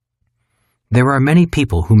There are many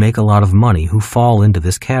people who make a lot of money who fall into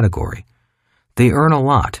this category. They earn a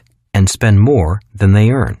lot and spend more than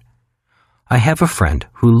they earn. I have a friend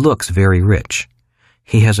who looks very rich.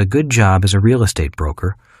 He has a good job as a real estate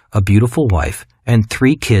broker, a beautiful wife, and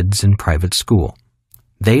 3 kids in private school.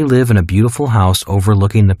 They live in a beautiful house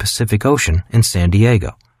overlooking the Pacific Ocean in San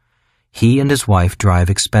Diego. He and his wife drive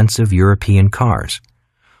expensive European cars.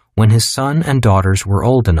 When his son and daughters were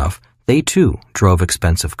old enough, they too drove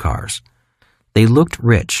expensive cars. They looked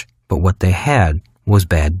rich, but what they had was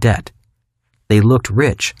bad debt. They looked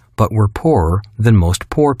rich, but were poorer than most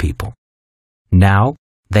poor people. Now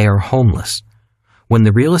they are homeless. When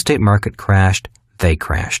the real estate market crashed, they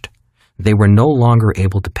crashed. They were no longer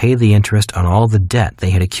able to pay the interest on all the debt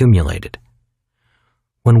they had accumulated.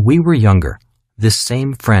 When we were younger, this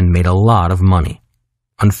same friend made a lot of money.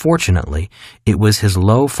 Unfortunately, it was his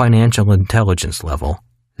low financial intelligence level,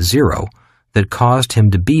 0, that caused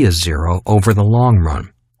him to be a 0 over the long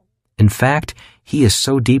run. In fact, he is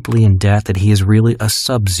so deeply in debt that he is really a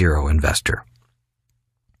sub-zero investor.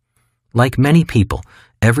 Like many people,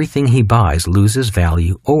 everything he buys loses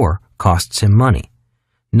value or costs him money.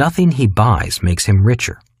 Nothing he buys makes him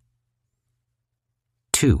richer.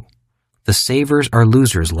 2. The savers are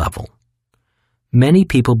losers level. Many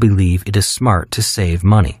people believe it is smart to save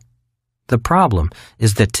money. The problem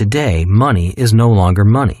is that today money is no longer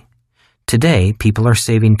money. Today people are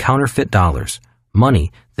saving counterfeit dollars,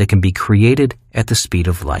 money that can be created at the speed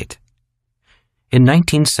of light. In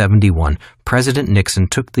 1971, President Nixon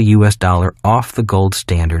took the U.S. dollar off the gold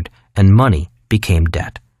standard and money became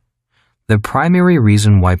debt. The primary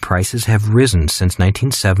reason why prices have risen since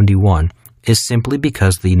 1971 is simply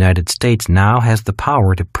because the United States now has the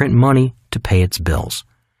power to print money to pay its bills.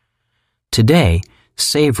 Today,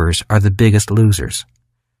 savers are the biggest losers.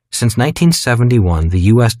 Since 1971, the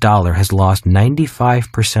U.S. dollar has lost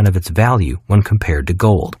 95% of its value when compared to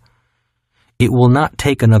gold. It will not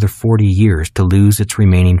take another 40 years to lose its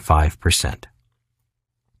remaining 5%.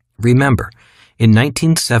 Remember, in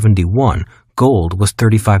 1971, gold was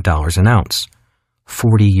 $35 an ounce.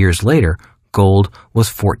 40 years later, gold was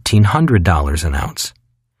 $1,400 an ounce.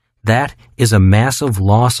 That is a massive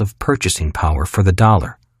loss of purchasing power for the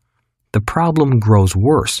dollar. The problem grows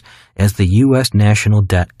worse as the U.S. national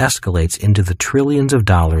debt escalates into the trillions of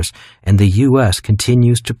dollars and the U.S.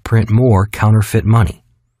 continues to print more counterfeit money.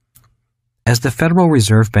 As the Federal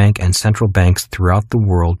Reserve Bank and central banks throughout the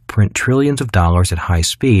world print trillions of dollars at high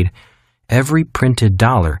speed, every printed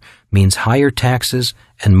dollar means higher taxes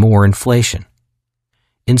and more inflation.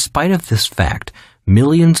 In spite of this fact,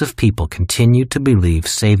 millions of people continue to believe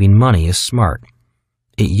saving money is smart.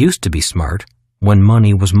 It used to be smart when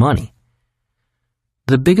money was money.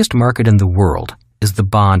 The biggest market in the world is the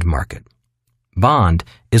bond market. Bond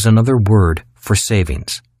is another word for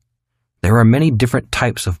savings. There are many different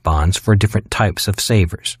types of bonds for different types of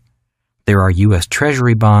savers. There are U.S.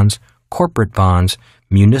 Treasury bonds, corporate bonds,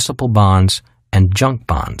 municipal bonds, and junk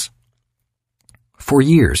bonds. For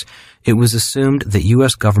years, it was assumed that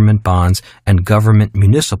U.S. government bonds and government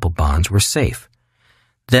municipal bonds were safe.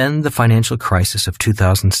 Then the financial crisis of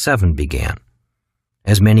 2007 began.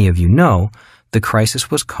 As many of you know, the crisis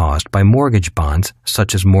was caused by mortgage bonds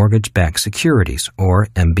such as mortgage-backed securities, or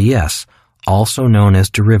MBS, also known as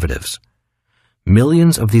derivatives.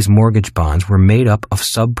 Millions of these mortgage bonds were made up of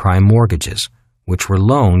subprime mortgages, which were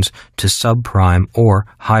loans to subprime or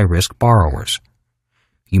high-risk borrowers.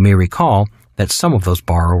 You may recall that some of those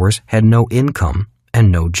borrowers had no income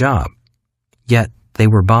and no job. Yet they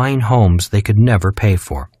were buying homes they could never pay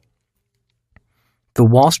for. The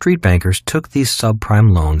Wall Street bankers took these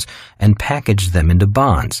subprime loans and packaged them into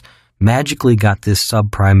bonds, magically got this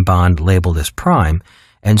subprime bond labeled as prime,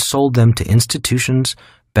 and sold them to institutions,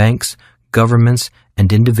 banks, governments,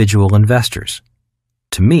 and individual investors.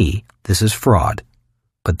 To me, this is fraud,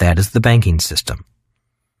 but that is the banking system.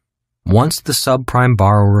 Once the subprime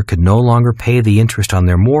borrower could no longer pay the interest on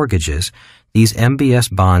their mortgages, these MBS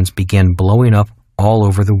bonds began blowing up all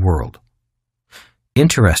over the world.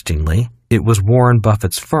 Interestingly, it was Warren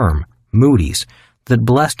Buffett's firm, Moody's, that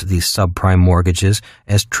blessed these subprime mortgages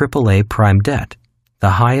as AAA prime debt,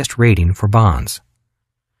 the highest rating for bonds.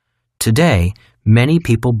 Today, many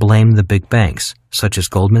people blame the big banks, such as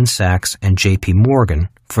Goldman Sachs and J.P. Morgan,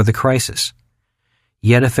 for the crisis.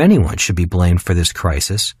 Yet if anyone should be blamed for this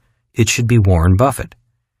crisis, it should be Warren Buffett.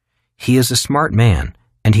 He is a smart man,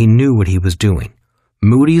 and he knew what he was doing.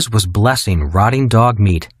 Moody's was blessing rotting dog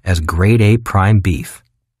meat as grade A prime beef.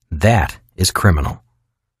 That is criminal.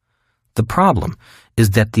 The problem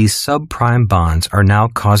is that these subprime bonds are now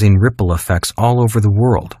causing ripple effects all over the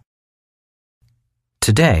world.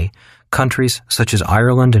 Today, Countries such as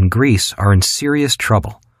Ireland and Greece are in serious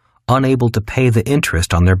trouble, unable to pay the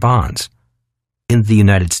interest on their bonds. In the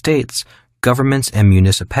United States, governments and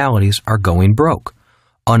municipalities are going broke,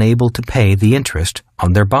 unable to pay the interest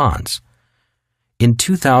on their bonds. In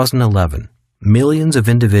 2011, millions of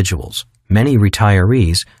individuals, many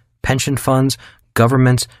retirees, pension funds,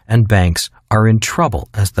 governments, and banks are in trouble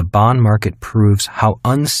as the bond market proves how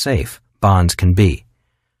unsafe bonds can be.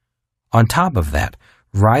 On top of that,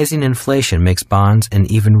 rising inflation makes bonds an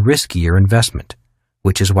even riskier investment,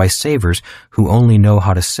 which is why savers who only know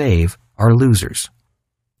how to save are losers.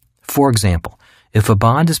 For example, if a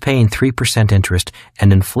bond is paying 3% interest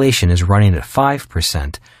and inflation is running at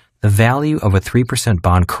 5%, the value of a 3%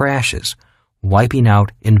 bond crashes, wiping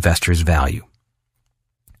out investors' value.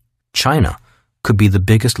 China could be the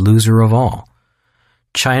biggest loser of all.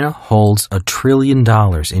 China holds $1 trillion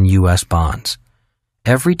in U.S. bonds.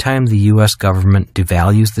 Every time the U.S. government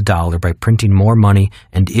devalues the dollar by printing more money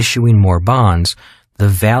and issuing more bonds, the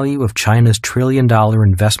value of China's $1 trillion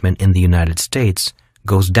investment in the United States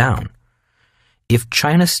goes down. If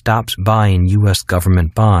China stops buying U.S.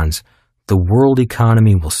 government bonds, the world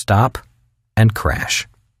economy will stop and crash.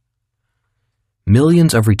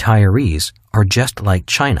 Millions of retirees are just like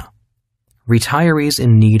China. Retirees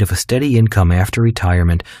in need of a steady income after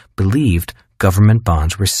retirement believed government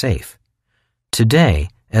bonds were safe. Today,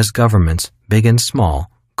 as governments, big and small,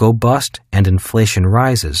 go bust and inflation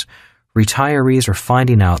rises, retirees are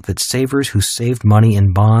finding out that savers who saved money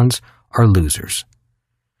in bonds are losers.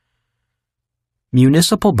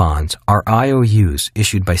 Municipal bonds are IOUs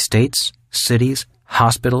issued by states, cities,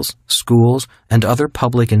 hospitals, schools, and other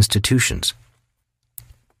public institutions.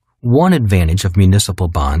 One advantage of municipal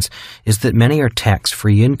bonds is that many are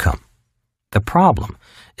tax-free income. The problem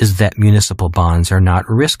is that municipal bonds are not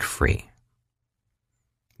risk-free.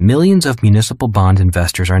 Millions of municipal bond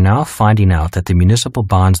investors are now finding out that the municipal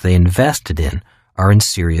bonds they invested in are in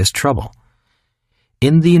serious trouble.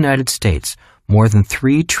 In the United States, more than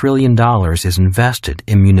 $3 trillion is invested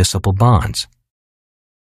in municipal bonds.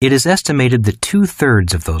 It is estimated that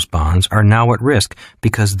 2/3 of those bonds are now at risk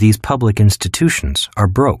because these public institutions are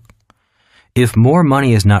broke. If more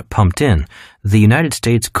money is not pumped in, the United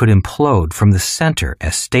States could implode from the center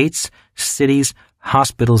as states, cities,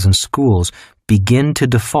 hospitals, and schools begin to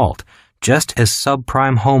default, just as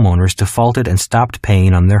subprime homeowners defaulted and stopped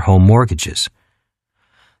paying on their home mortgages.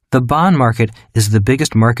 The bond market is the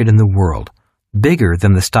biggest market in the world, bigger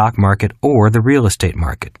than the stock market or the real estate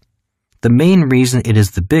market. The main reason it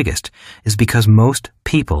is the biggest is because most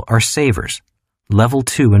people are savers, level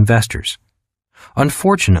 2 investors.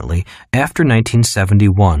 Unfortunately, after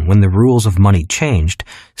 1971, when the rules of money changed,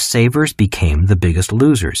 savers became the biggest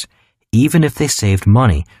losers, even if they saved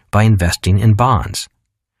money by investing in bonds.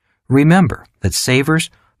 Remember that savers,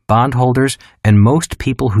 bondholders, and most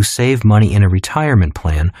people who save money in a retirement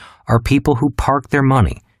plan are people who park their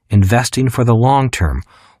money, investing for the long term,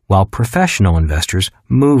 while professional investors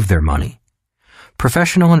move their money.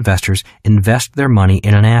 Professional investors invest their money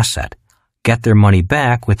in an asset, get their money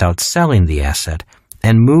back without selling the asset,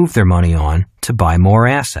 and move their money on to buy more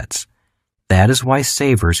assets. That is why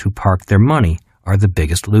savers who park their money are the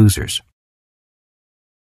biggest losers.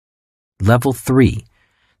 Level 3.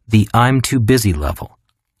 The I'm too busy level.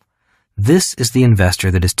 This is the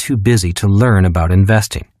investor that is too busy to learn about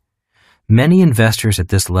investing. Many investors at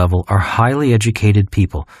this level are highly educated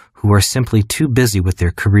people who are simply too busy with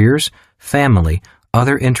their careers, family,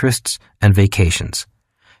 other interests, and vacations.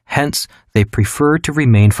 Hence, they prefer to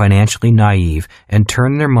remain financially naive and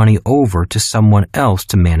turn their money over to someone else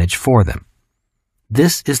to manage for them.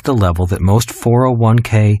 This is the level that most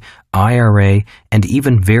 401k, IRA, and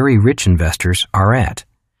even very rich investors are at.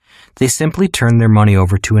 They simply turn their money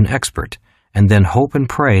over to an expert, and then hope and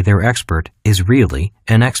pray their expert is really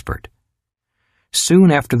an expert.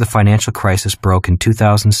 Soon after the financial crisis broke in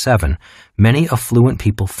 2007, many affluent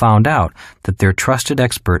people found out that their trusted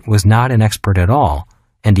expert was not an expert at all,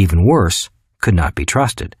 and even worse, could not be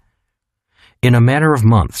trusted. In a matter of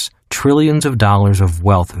months, trillions of dollars of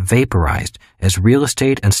wealth vaporized as real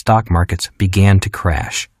estate and stock markets began to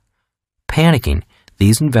crash. Panicking,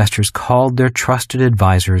 these investors called their trusted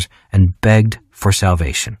advisors and begged for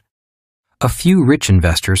salvation. A few rich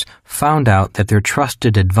investors found out that their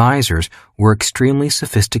trusted advisors were extremely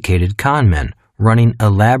sophisticated con men running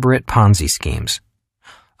elaborate Ponzi schemes.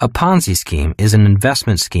 A Ponzi scheme is an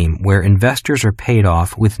investment scheme where investors are paid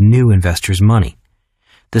off with new investors' money.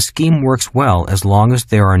 The scheme works well as long as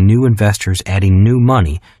there are new investors adding new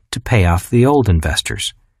money to pay off the old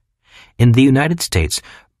investors. In the United States,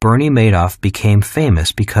 Bernie Madoff became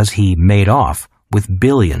famous because he made off with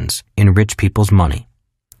billions in rich people's money.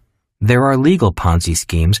 There are legal Ponzi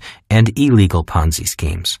schemes and illegal Ponzi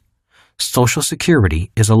schemes. Social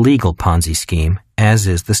Security is a legal Ponzi scheme, as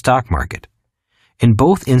is the stock market. In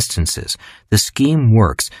both instances, the scheme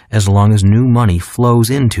works as long as new money flows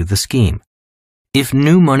into the scheme. If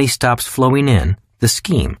new money stops flowing in, the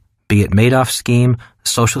scheme, be it Madoff's scheme,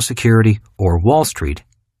 Social Security, or Wall Street,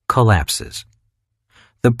 collapses.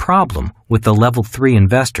 The problem with the level 3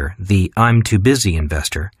 investor, the I'm too busy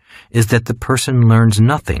investor, is that the person learns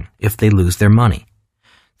nothing if they lose their money.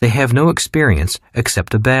 They have no experience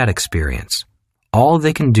except a bad experience. All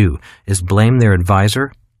they can do is blame their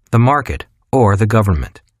advisor, the market, or the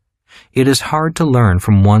government. It is hard to learn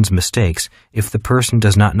from one's mistakes if the person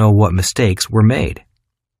does not know what mistakes were made.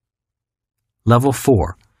 Level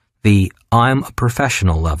 4, the I'm a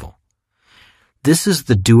professional level. This is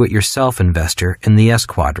the do-it-yourself investor in the S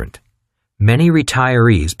quadrant. Many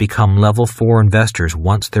retirees become level 4 investors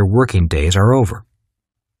once their working days are over.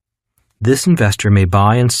 This investor may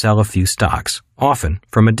buy and sell a few stocks, often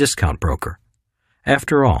from a discount broker.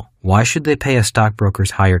 After all, why should they pay a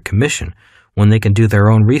stockbroker's higher commission when they can do their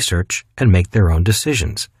own research and make their own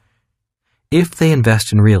decisions? If they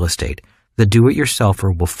invest in real estate, the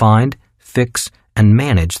do-it-yourselfer will find, fix, and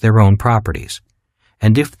manage their own properties.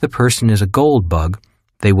 And if the person is a gold bug,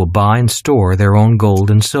 they will buy and store their own gold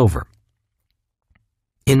and silver.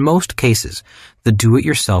 In most cases, the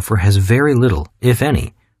do-it-yourselfer has very little, if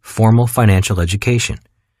any, formal financial education.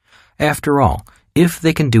 After all, if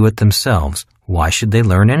they can do it themselves, why should they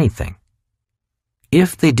learn anything?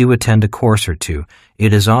 If they do attend a course or two,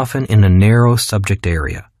 it is often in a narrow subject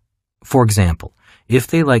area. For example, if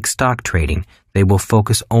they like stock trading, they will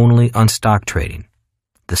focus only on stock trading.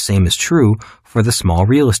 The same is true for the small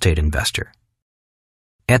real estate investor.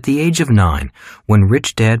 At the age of 9, when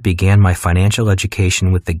Rich Dad began my financial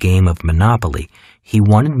education with the game of Monopoly, he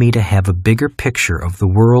wanted me to have a bigger picture of the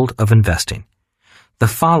world of investing. The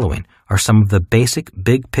following are some of the basic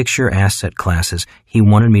big-picture asset classes he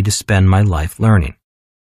wanted me to spend my life learning: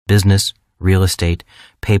 business, real estate,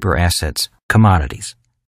 paper assets, commodities.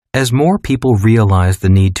 As more people realize the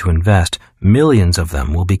need to invest, millions of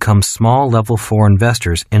them will become small level 4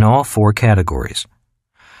 investors in all 4 categories.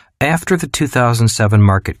 After the 2007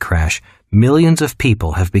 market crash, millions of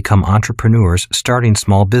people have become entrepreneurs starting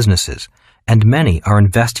small businesses, and many are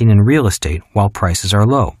investing in real estate while prices are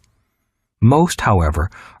low. Most,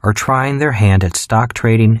 however, are trying their hand at stock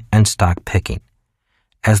trading and stock picking.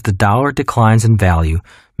 As the dollar declines in value,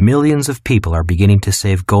 millions of people are beginning to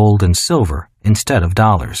save gold and silver instead of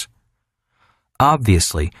dollars.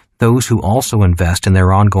 Obviously, those who also invest in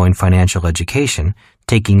their ongoing financial education,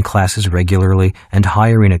 taking classes regularly and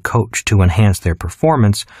hiring a coach to enhance their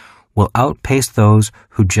performance, will outpace those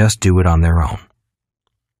who just do it on their own.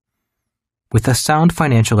 With a sound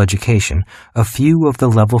financial education, a few of the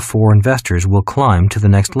level 4 investors will climb to the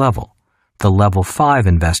next level, the level 5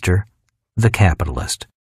 investor, the capitalist.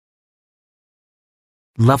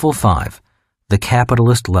 Level 5, the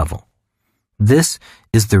capitalist level. This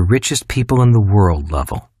is the richest people in the world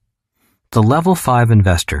level. The level 5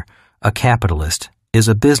 investor, a capitalist, is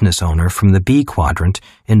a business owner from the B quadrant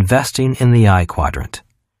investing in the I quadrant.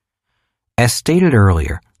 As stated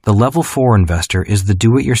earlier, the level 4 investor is the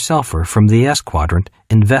do-it-yourselfer from the S quadrant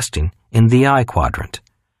investing in the I quadrant.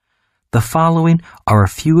 The following are a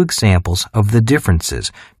few examples of the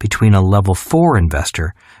differences between a level 4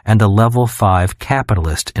 investor and a level 5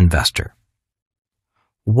 capitalist investor.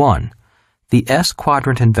 1. The S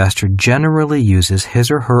quadrant investor generally uses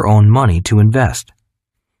his or her own money to invest.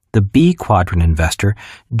 The B quadrant investor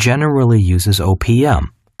generally uses OPM,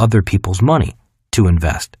 other people's money, to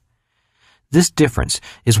invest. This difference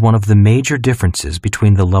is one of the major differences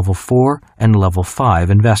between the level 4 and level 5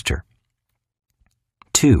 investor.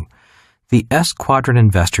 2. The S quadrant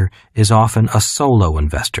investor is often a solo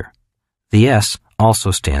investor. The S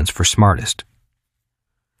also stands for smartest.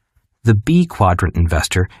 The B quadrant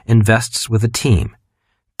investor invests with a team.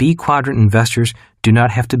 B quadrant investors do not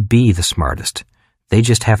have to be the smartest. They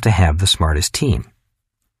just have to have the smartest team.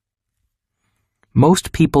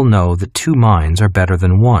 Most people know that 2 minds are better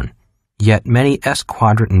than 1, yet many S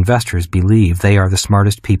quadrant investors believe they are the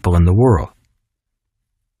smartest people in the world.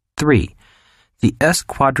 3. The S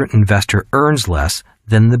quadrant investor earns less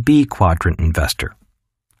than the B quadrant investor.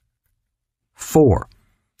 4.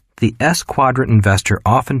 The S quadrant investor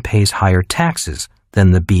often pays higher taxes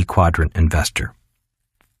than the B quadrant investor.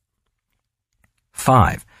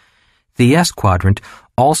 5. The S quadrant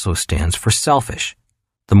also stands for selfish.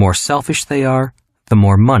 The more selfish they are, the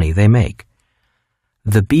more money they make.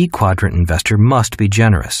 The B quadrant investor must be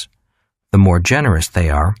generous. The more generous they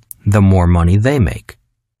are, the more money they make.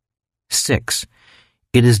 6.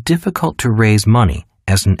 It is difficult to raise money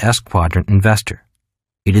as an S quadrant investor.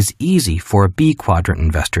 It is easy for a B quadrant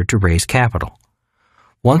investor to raise capital.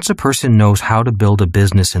 Once a person knows how to build a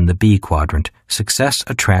business in the B quadrant, success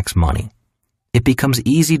attracts money. It becomes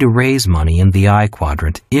easy to raise money in the I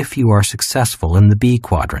quadrant if you are successful in the B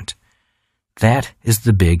quadrant. That is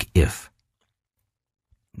the big if.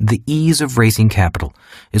 The ease of raising capital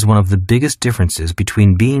is one of the biggest differences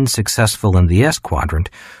between being successful in the S quadrant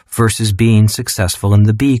versus being successful in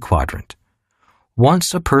the B quadrant.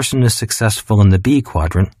 Once a person is successful in the B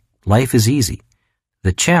quadrant, life is easy.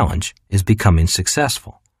 The challenge is becoming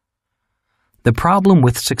successful. The problem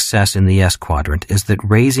with success in the S quadrant is that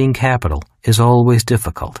raising capital is always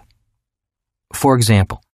difficult. For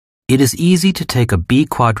example, it is easy to take a B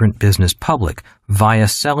quadrant business public via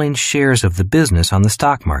selling shares of the business on the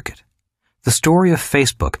stock market. The story of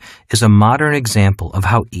Facebook is a modern example of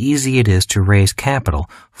how easy it is to raise capital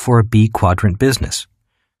for a B quadrant business.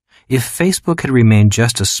 If Facebook had remained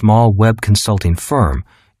just a small web consulting firm,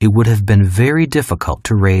 it would have been very difficult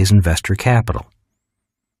to raise investor capital.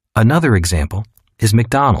 Another example is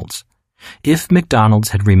McDonald's. If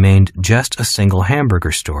McDonald's had remained just a single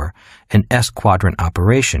hamburger store, an S quadrant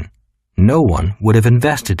operation, no one would have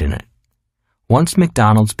invested in it. Once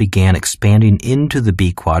McDonald's began expanding into the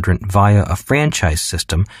B quadrant via a franchise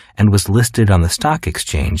system and was listed on the stock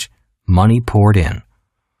exchange, money poured in.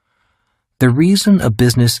 The reason a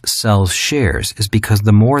business sells shares is because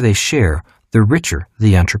the more they share, the richer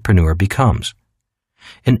the entrepreneur becomes.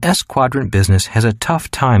 An S quadrant business has a tough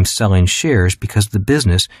time selling shares because the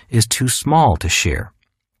business is too small to share.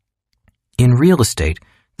 In real estate,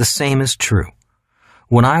 the same is true.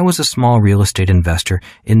 When I was a small real estate investor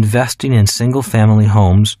investing in single-family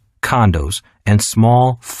homes, condos, and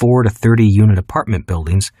small 4 to 30 unit apartment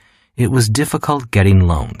buildings, it was difficult getting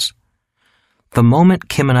loans. The moment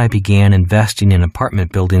Kim and I began investing in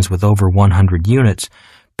apartment buildings with over 100 units,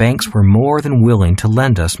 banks were more than willing to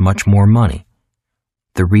lend us much more money.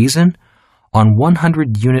 The reason? On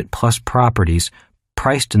 100-unit plus properties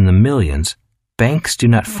priced in the millions, banks do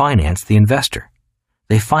not finance the investor.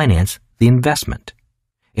 They finance the investment.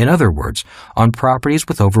 In other words, on properties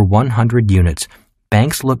with over 100 units,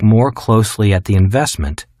 banks look more closely at the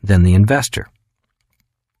investment than the investor.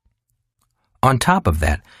 On top of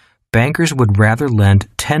that, bankers would rather lend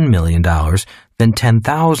 $10 million than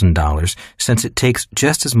 $10,000 since it takes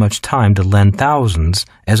just as much time to lend thousands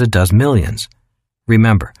as it does millions.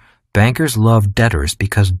 Remember, bankers love debtors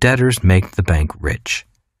because debtors make the bank rich.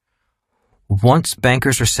 Once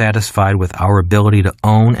bankers are satisfied with our ability to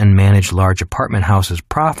own and manage large apartment houses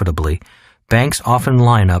profitably, banks often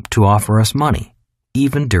line up to offer us money,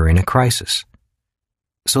 even during a crisis.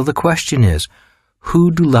 So the question is,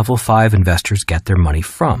 who do level 5 investors get their money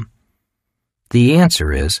from? The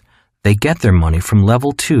answer is, they get their money from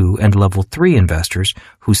level 2 and level 3 investors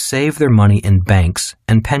who save their money in banks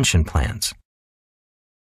and pension plans.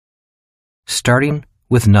 Starting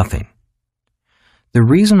with nothing. The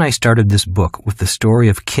reason I started this book with the story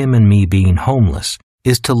of Kim and me being homeless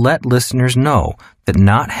is to let listeners know that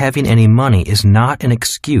not having any money is not an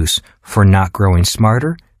excuse for not growing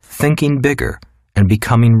smarter, thinking bigger, and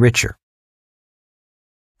becoming richer.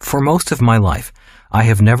 For most of my life, I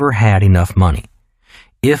have never had enough money.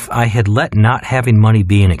 If I had let not having money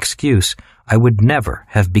be an excuse, I would never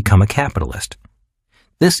have become a capitalist.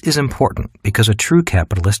 This is important because a true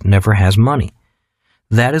capitalist never has money.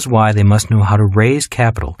 That is why they must know how to raise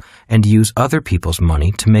capital and use other people's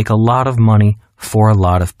money to make a lot of money for a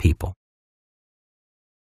lot of people.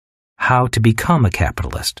 How to become a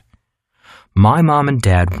capitalist. My mom and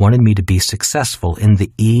dad wanted me to be successful in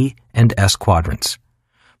the E and S quadrants.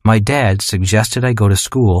 My dad suggested I go to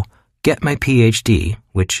school, get my PhD,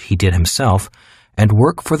 which he did himself, and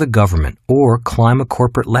work for the government or climb a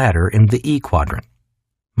corporate ladder in the E quadrant.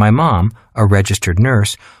 My mom, a registered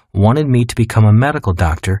nurse, wanted me to become a medical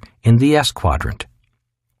doctor in the S quadrant.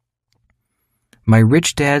 My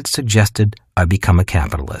rich dad suggested I become a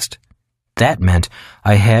capitalist. That meant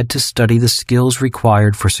I had to study the skills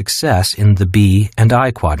required for success in the B and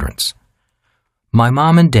I quadrants. My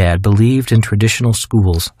mom and dad believed in traditional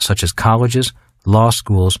schools such as colleges, law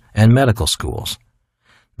schools, and medical schools.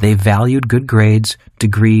 They valued good grades,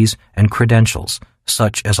 degrees, and credentials,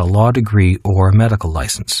 such as a law degree or a medical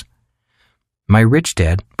license. My rich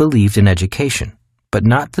dad believed in education, but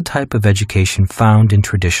not the type of education found in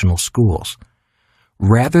traditional schools.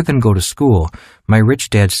 Rather than go to school, my rich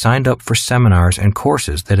dad signed up for seminars and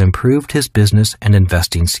courses that improved his business and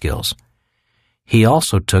investing skills. He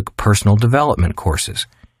also took personal development courses.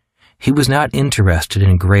 He was not interested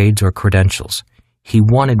in grades or credentials. He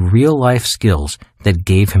wanted real-life skills that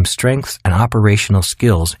gave him strengths and operational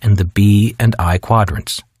skills in the B and I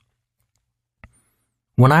quadrants.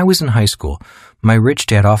 When I was in high school, my rich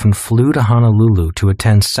dad often flew to Honolulu to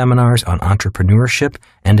attend seminars on entrepreneurship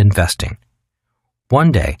and investing.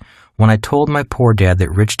 One day, when I told my poor dad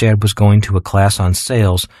that rich dad was going to a class on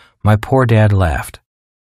sales, my poor dad laughed.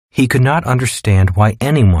 He could not understand why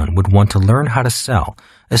anyone would want to learn how to sell,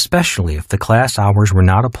 especially if the class hours were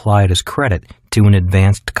not applied as credit to an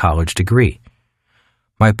advanced college degree.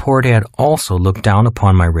 My poor dad also looked down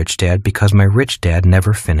upon my rich dad because my rich dad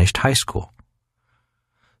never finished high school.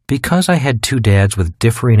 Because I had two dads with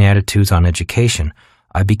differing attitudes on education,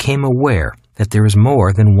 I became aware that there is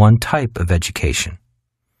more than one type of education.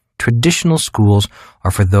 Traditional schools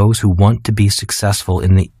are for those who want to be successful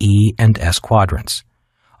in the E and S quadrants.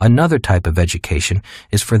 Another type of education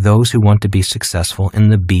is for those who want to be successful in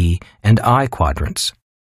the B and I quadrants.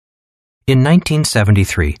 In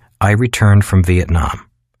 1973, I returned from Vietnam.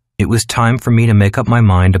 It was time for me to make up my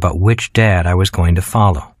mind about which dad I was going to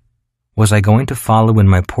follow. Was I going to follow in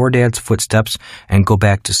my poor dad's footsteps and go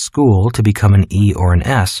back to school to become an E or an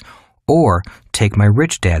S, or take my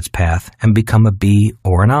rich dad's path and become a B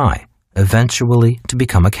or an I, eventually to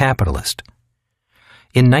become a capitalist?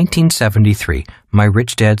 In 1973, my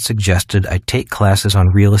rich dad suggested I take classes on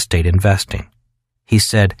real estate investing. He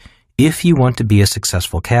said, if you want to be a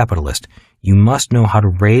successful capitalist, you must know how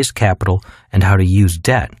to raise capital and how to use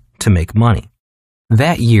debt to make money.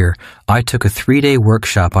 That year, I took a 3-day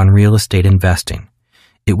workshop on real estate investing.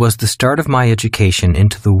 It was the start of my education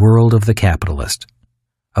into the world of the capitalist.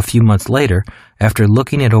 A few months later, after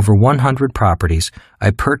looking at over 100 properties,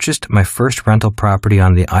 I purchased my first rental property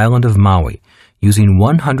on the island of Maui, using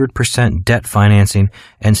 100% debt financing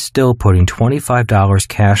and still putting $25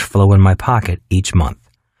 cash flow in my pocket each month.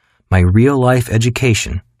 My real-life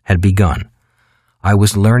education had begun. I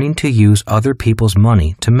was learning to use other people's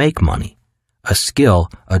money to make money, a skill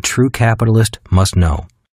a true capitalist must know.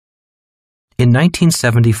 In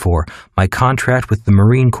 1974, my contract with the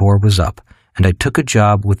Marine Corps was up, and I took a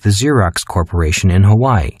job with the Xerox Corporation in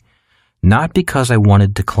Hawaii, not because I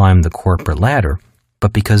wanted to climb the corporate ladder,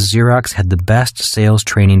 but because Xerox had the best sales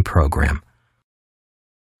training program.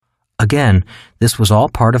 Again, this was all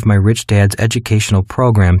part of my rich dad's educational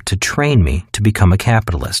program to train me to become a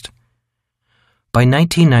capitalist. By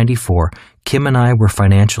 1994, Kim and I were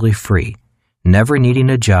financially free, never needing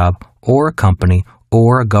a job or a company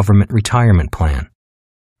or a government retirement plan.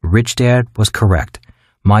 Rich Dad was correct.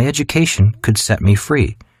 My education could set me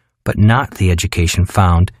free, but not the education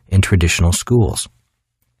found in traditional schools.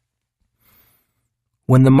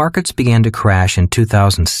 When the markets began to crash in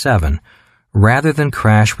 2007, rather than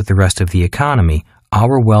crash with the rest of the economy,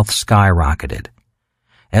 our wealth skyrocketed.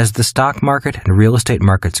 As the stock market and real estate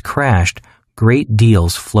markets crashed, great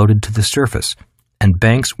deals floated to the surface, and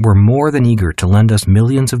banks were more than eager to lend us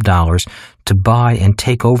millions of dollars to buy and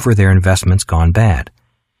take over their investments gone bad.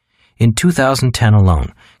 In 2010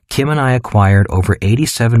 alone, Kim and I acquired over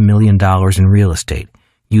 $87 million in real estate,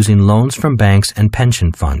 using loans from banks and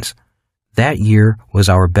pension funds. That year was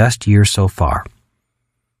our best year so far.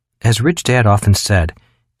 As Rich Dad often said,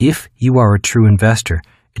 if you are a true investor,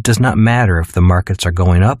 it does not matter if the markets are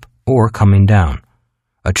going up or coming down.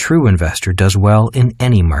 A true investor does well in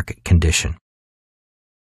any market condition.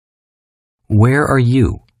 Where are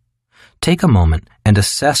you? Take a moment and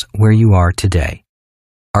assess where you are today.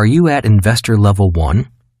 Are you at investor level 1?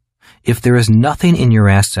 If there is nothing in your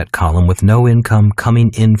asset column with no income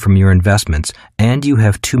coming in from your investments and you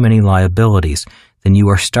have too many liabilities, then you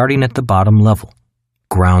are starting at the bottom level,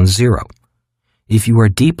 ground zero. If you are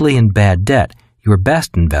deeply in bad debt, your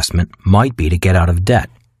best investment might be to get out of debt.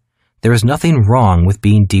 There is nothing wrong with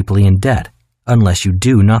being deeply in debt, unless you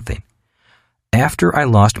do nothing. After I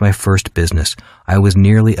lost my first business, I was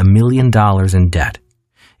nearly $1 million in debt.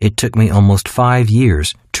 It took me almost 5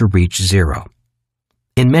 years to reach zero.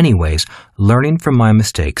 In many ways, learning from my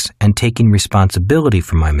mistakes and taking responsibility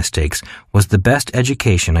for my mistakes was the best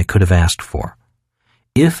education I could have asked for.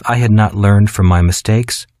 If I had not learned from my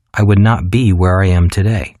mistakes, I would not be where I am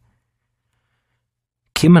today.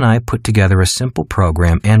 Kim and I put together a simple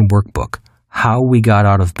program and workbook, How We Got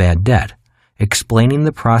Out of Bad Debt, explaining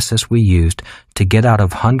the process we used to get out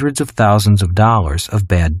of hundreds of thousands of dollars of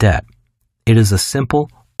bad debt. It is a simple,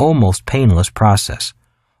 almost painless process.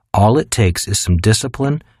 All it takes is some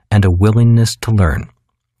discipline and a willingness to learn.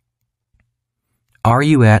 Are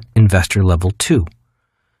you at investor level 2?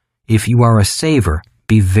 If you are a saver,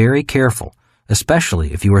 be very careful,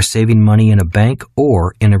 especially if you are saving money in a bank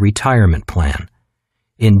or in a retirement plan.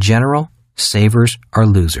 In general, savers are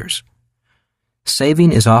losers.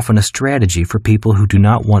 Saving is often a strategy for people who do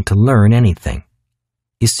not want to learn anything.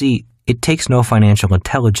 You see, it takes no financial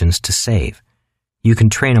intelligence to save. You can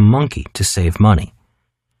train a monkey to save money.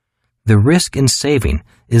 The risk in saving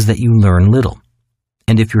is that you learn little.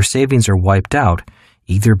 And if your savings are wiped out,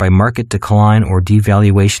 either by market decline or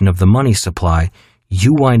devaluation of the money supply,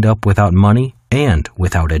 you wind up without money and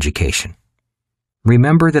without education.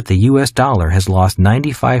 Remember that the US dollar has lost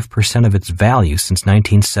 95% of its value since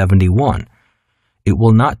 1971. It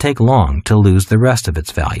will not take long to lose the rest of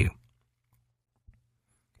its value.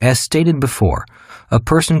 As stated before, a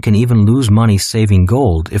person can even lose money saving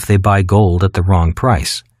gold if they buy gold at the wrong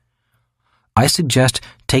price. I suggest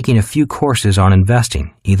taking a few courses on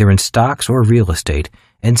investing, either in stocks or real estate,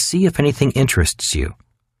 and see if anything interests you.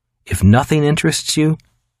 If nothing interests you,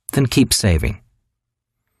 then keep saving.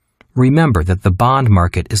 Remember that the bond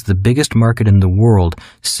market is the biggest market in the world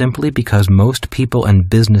simply because most people and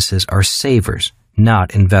businesses are savers,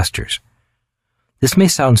 not investors. This may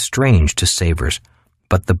sound strange to savers,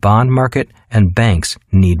 but the bond market and banks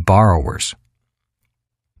need borrowers.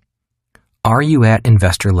 Are you at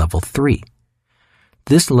investor level 3?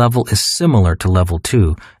 This level is similar to level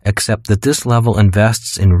 2, except that this level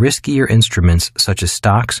invests in riskier instruments such as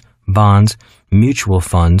stocks, bonds, mutual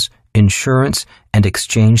funds, insurance, and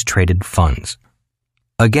exchange-traded funds.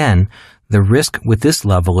 Again, the risk with this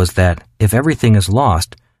level is that if everything is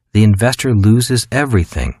lost, the investor loses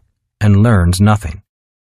everything and learns nothing.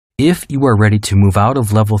 If you are ready to move out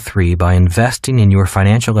of level 3 by investing in your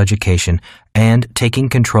financial education and taking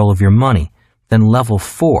control of your money, then level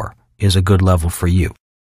 4 is a good level for you.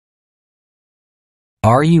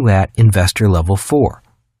 Are you at investor level 4?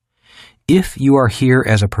 If you are here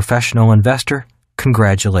as a professional investor,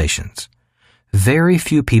 congratulations. Very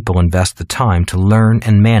few people invest the time to learn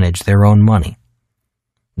and manage their own money.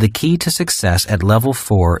 The key to success at level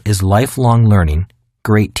 4 is lifelong learning,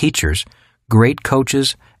 great teachers, great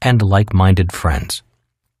coaches, and like-minded friends.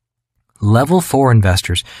 Level 4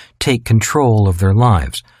 investors take control of their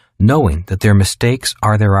lives, knowing that their mistakes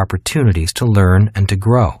are their opportunities to learn and to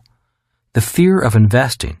grow. The fear of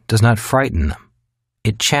investing does not frighten them.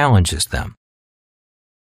 It challenges them.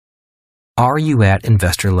 Are you at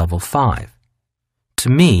investor level 5? To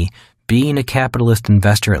me, being a capitalist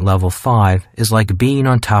investor at level 5 is like being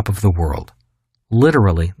on top of the world.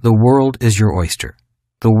 Literally, the world is your oyster.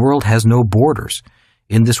 The world has no borders.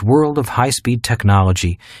 In this world of high-speed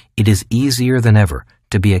technology, it is easier than ever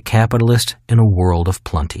to be a capitalist in a world of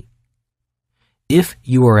plenty. If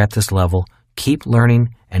you are at this level, keep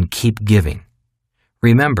learning and keep giving.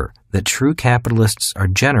 Remember that true capitalists are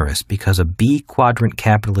generous because a B quadrant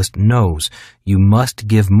capitalist knows you must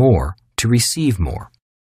give more to receive more.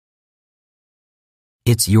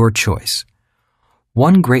 It's your choice.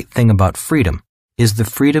 One great thing about freedom is the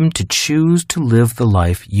freedom to choose to live the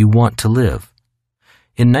life you want to live.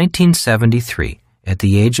 In 1973, at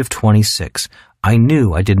the age of 26, I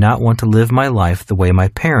knew I did not want to live my life the way my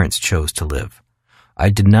parents chose to live. I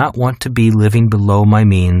did not want to be living below my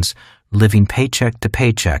means, living paycheck to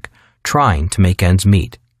paycheck, trying to make ends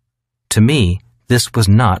meet. To me, this was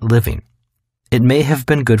not living. It may have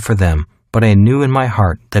been good for them, but I knew in my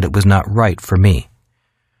heart that it was not right for me.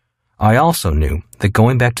 I also knew that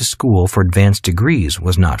going back to school for advanced degrees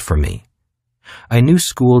was not for me. I knew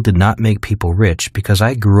school did not make people rich because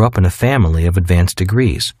I grew up in a family of advanced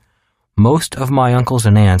degrees. Most of my uncles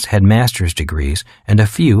and aunts had master's degrees, and a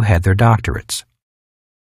few had their doctorates.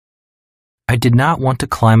 I did not want to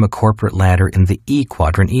climb a corporate ladder in the E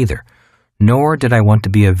quadrant either, nor did I want to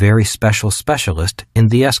be a very special specialist in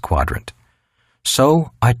the S quadrant.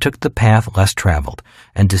 So I took the path less traveled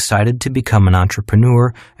and decided to become an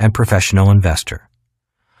entrepreneur and professional investor.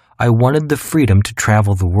 I wanted the freedom to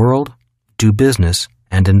travel the world, do business,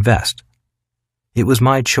 and invest. It was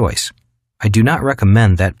my choice. I do not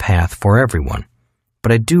recommend that path for everyone,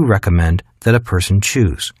 but I do recommend that a person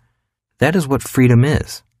choose. That is what freedom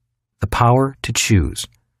is, the power to choose.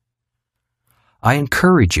 I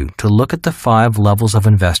encourage you to look at the 5 levels of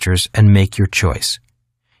investors and make your choice.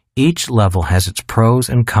 Each level has its pros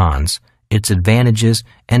and cons, its advantages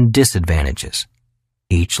and disadvantages.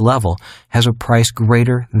 Each level has a price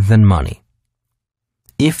greater than money.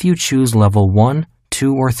 If you choose level 1,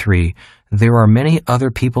 2, or 3, there are many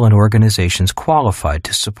other people and organizations qualified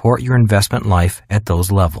to support your investment life at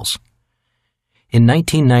those levels. In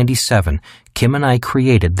 1997, Kim and I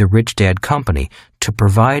created the Rich Dad Company to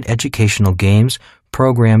provide educational games,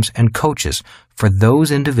 programs, and coaches for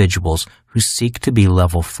those individuals who seek to be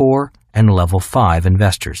level 4 and level 5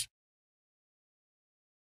 investors.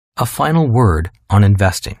 A final word on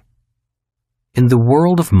investing. In the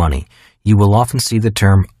world of money, you will often see the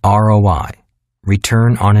term ROI,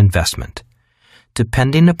 return on investment.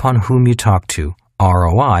 Depending upon whom you talk to,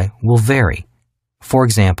 ROI will vary. For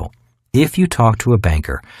example, if you talk to a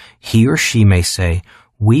banker, he or she may say,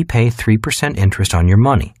 "We pay 3% interest on your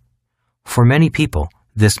money." For many people,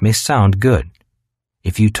 this may sound good.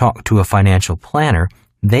 If you talk to a financial planner,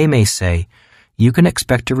 they may say, "You can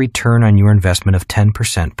expect a return on your investment of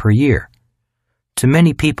 10% per year." To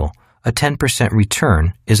many people, a 10%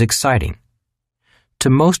 return is exciting. To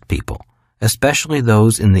most people, especially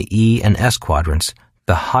those in the E and S quadrants,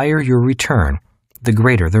 the higher your return, the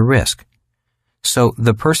greater the risk. So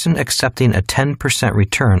the person accepting a 10%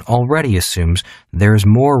 return already assumes there is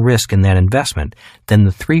more risk in that investment than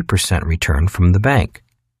the 3% return from the bank.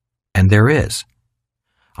 And there is.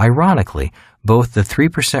 Ironically, both the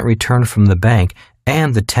 3% return from the bank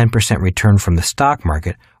and the 10% return from the stock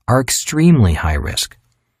market are extremely high risk.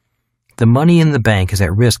 The money in the bank is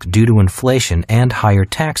at risk due to inflation and higher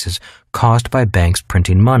taxes caused by banks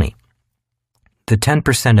printing money. The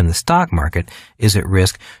 10% in the stock market is at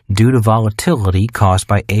risk due to volatility caused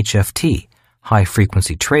by HFT,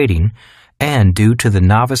 high-frequency trading, and due to the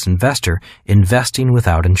novice investor investing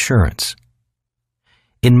without insurance.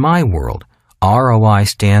 In my world, ROI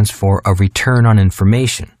stands for a return on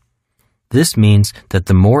information. This means that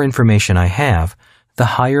the more information I have,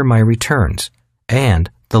 the higher my returns, and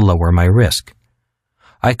the lower my risk.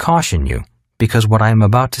 I caution you, because what I am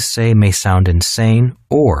about to say may sound insane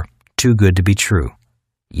or too good to be true.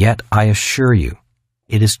 Yet I assure you,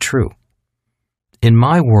 it is true. In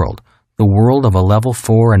my world, the world of a level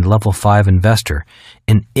 4 and level 5 investor,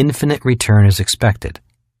 an infinite return is expected,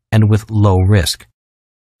 and with low risk.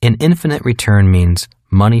 An infinite return means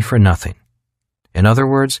money for nothing. In other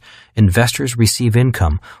words, investors receive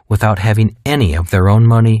income without having any of their own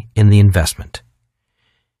money in the investment.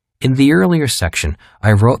 In the earlier section,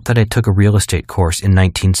 I wrote that I took a real estate course in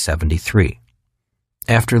 1973.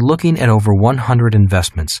 After looking at over 100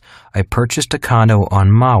 investments, I purchased a condo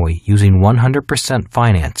on Maui using 100%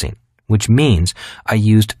 financing, which means I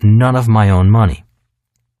used none of my own money.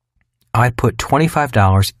 I put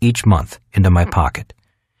 $25 each month into my pocket.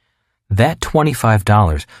 That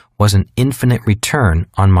 $25 was an infinite return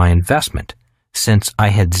on my investment, since I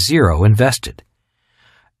had zero invested.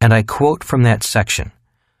 And I quote from that section,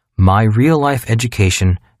 "My real-life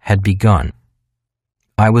education had begun.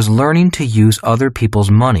 I was learning to use other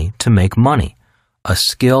people's money to make money, a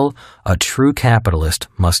skill a true capitalist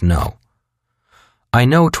must know." I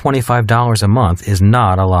know $25 a month is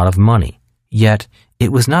not a lot of money, yet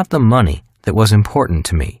it was not the money that was important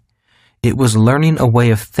to me. It was learning a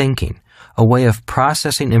way of thinking, a way of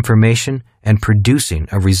processing information and producing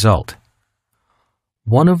a result.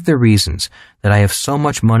 One of the reasons that I have so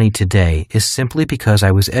much money today is simply because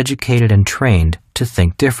I was educated and trained to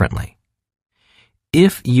think differently.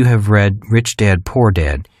 If you have read Rich Dad, Poor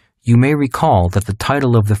Dad, you may recall that the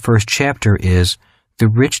title of the first chapter is "The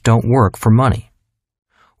Rich Don't Work for Money."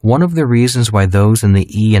 One of the reasons why those in the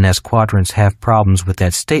E and S quadrants have problems with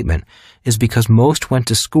that statement is because most went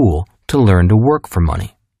to school to learn to work for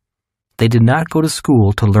money. They did not go to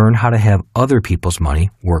school to learn how to have other people's money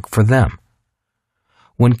work for them.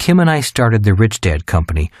 When Kim and I started the Rich Dad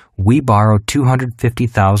Company, we borrowed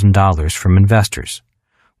 $250,000 from investors.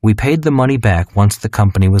 We paid the money back once the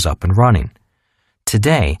company was up and running.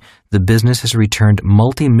 Today, the business has returned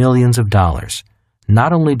multi-millions of dollars,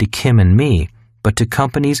 not only to Kim and me, but to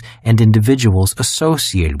companies and individuals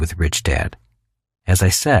associated with Rich Dad. As I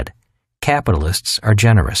said, capitalists are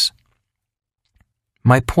generous.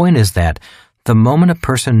 My point is that the moment a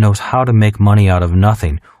person knows how to make money out of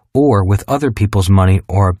nothing, or with other people's money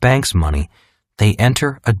or a bank's money, they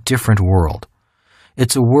enter a different world.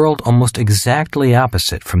 It's a world almost exactly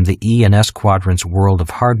opposite from the E and S quadrants' world of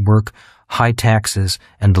hard work, high taxes,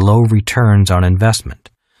 and low returns on investment.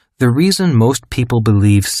 The reason most people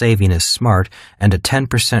believe saving is smart and a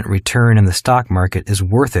 10% return in the stock market is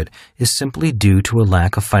worth it is simply due to a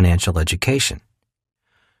lack of financial education.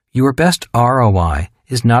 Your best ROI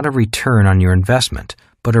is not a return on your investment,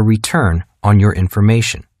 but a return on your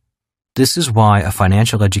information. This is why a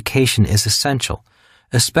financial education is essential,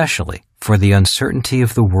 especially for the uncertainty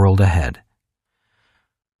of the world ahead.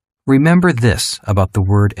 Remember this about the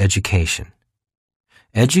word education.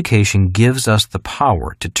 Education gives us the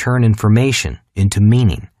power to turn information into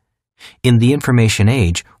meaning. In the information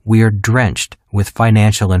age, we are drenched with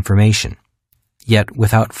financial information. Yet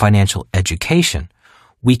without financial education,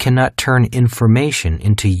 we cannot turn information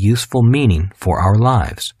into useful meaning for our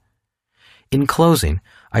lives. In closing,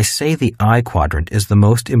 I say the I quadrant is the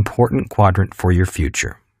most important quadrant for your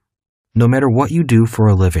future. No matter what you do for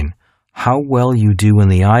a living, how well you do in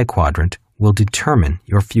the I quadrant will determine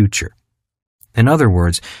your future. In other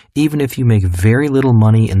words, even if you make very little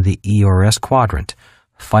money in the E or S quadrant,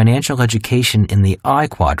 financial education in the I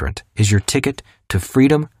quadrant is your ticket to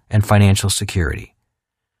freedom and financial security.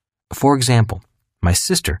 For example, my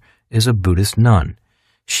sister is a Buddhist nun.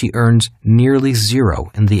 She earns nearly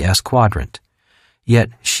zero in the S quadrant. Yet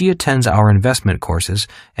she attends our investment courses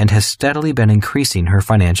and has steadily been increasing her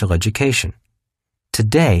financial education.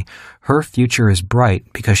 Today, her future is bright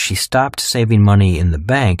because she stopped saving money in the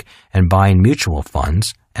bank and buying mutual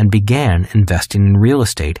funds and began investing in real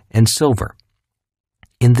estate and silver.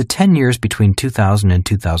 In the 10 years between 2000 and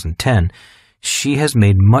 2010, she has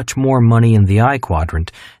made much more money in the I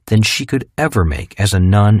quadrant than she could ever make as a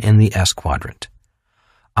nun in the S quadrant.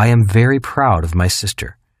 I am very proud of my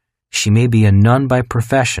sister. She may be a nun by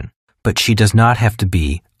profession, but she does not have to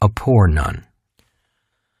be a poor nun.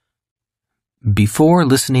 Before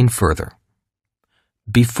listening further.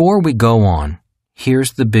 Before we go on,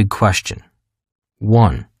 here's the big question.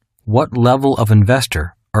 1. What level of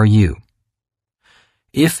investor are you?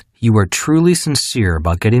 If you are truly sincere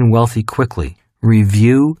about getting wealthy quickly,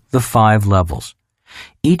 review the 5 levels.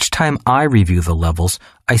 Each time I review the levels,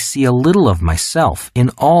 I see a little of myself in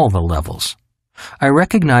all the levels. I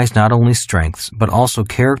recognize not only strengths, but also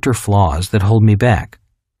character flaws that hold me back.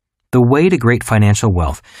 The way to great financial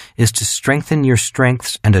wealth is to strengthen your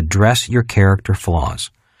strengths and address your character flaws.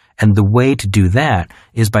 And the way to do that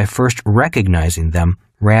is by first recognizing them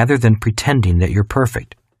rather than pretending that you're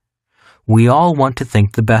perfect. We all want to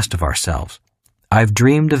think the best of ourselves. I've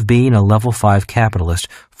dreamed of being a level 5 capitalist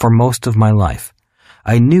for most of my life.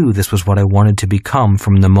 I knew this was what I wanted to become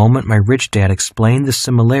from the moment my rich dad explained the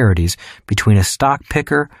similarities between a stock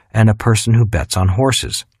picker and a person who bets on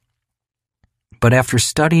horses. But after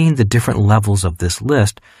studying the different levels of this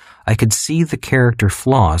list, I could see the character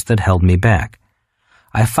flaws that held me back.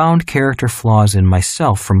 I found character flaws in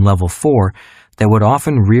myself from level 4 that would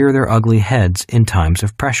often rear their ugly heads in times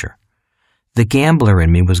of pressure. The gambler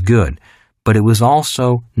in me was good, but it was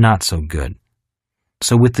also not so good.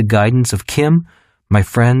 So with the guidance of Kim, my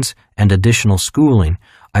friends, and additional schooling,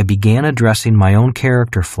 I began addressing my own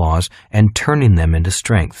character flaws and turning them into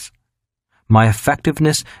strengths. My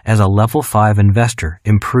effectiveness as a level 5 investor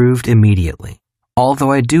improved immediately.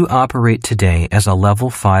 Although I do operate today as a level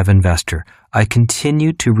 5 investor, I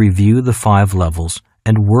continue to review the 5 levels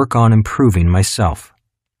and work on improving myself.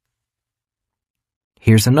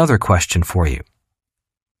 Here's another question for you.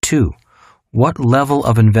 2. What level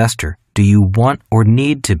of investor do you want or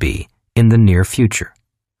need to be in the near future?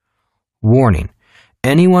 Warning: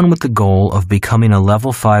 anyone with the goal of becoming a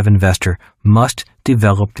level 5 investor must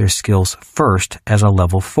develop their skills first as a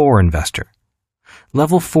level 4 investor.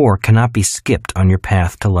 Level 4 cannot be skipped on your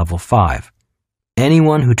path to level 5.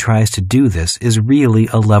 Anyone who tries to do this is really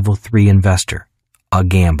a level 3 investor, a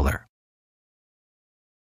gambler.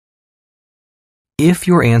 If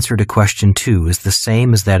your answer to question 2 is the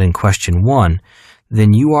same as that in question 1,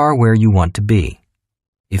 then you are where you want to be.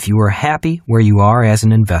 If you are happy where you are as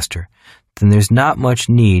an investor, then there's not much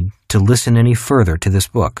need to listen any further to this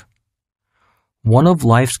book. One of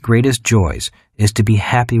life's greatest joys is to be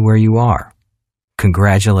happy where you are.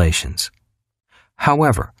 Congratulations.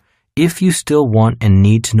 However, if you still want and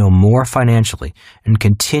need to know more financially and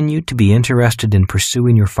continue to be interested in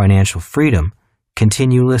pursuing your financial freedom,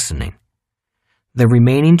 continue listening. The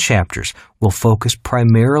remaining chapters will focus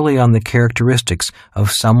primarily on the characteristics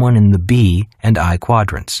of someone in the B and I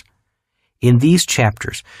quadrants. In these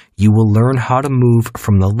chapters, you will learn how to move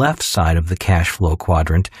from the left side of the cash flow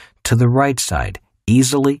quadrant to the right side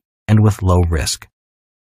easily and with low risk.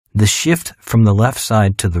 The shift from the left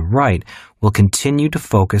side to the right will continue to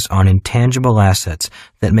focus on intangible assets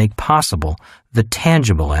that make possible the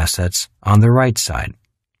tangible assets on the right side.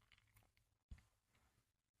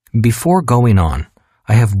 Before going on,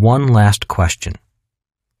 I have one last question.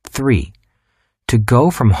 3. To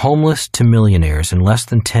go from homeless to millionaires in less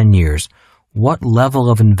than 10 years, what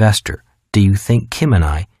level of investor do you think Kim and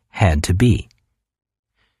I had to be?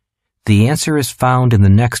 The answer is found in the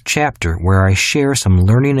next chapter, where I share some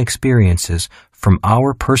learning experiences from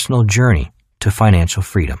our personal journey to financial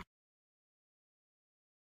freedom.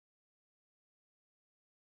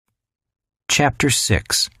 Chapter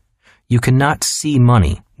 6. You cannot see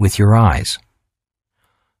money with your eyes.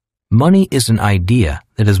 Money is an idea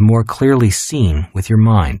that is more clearly seen with your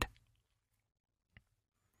mind.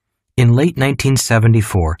 In late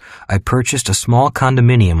 1974, I purchased a small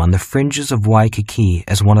condominium on the fringes of Waikiki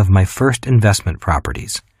as one of my first investment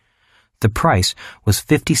properties. The price was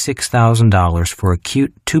 $56,000 for a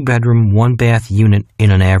cute 2-bedroom, 1-bath unit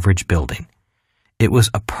in an average building. It was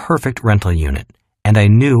a perfect rental unit, and I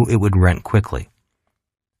knew it would rent quickly.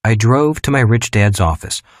 I drove to my rich dad's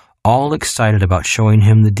office, all excited about showing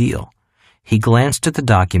him the deal. He glanced at the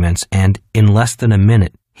documents and, in less than a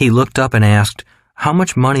minute, he looked up and asked, "How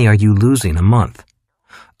much money are you losing a month?"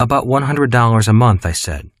 "About $100 a month," I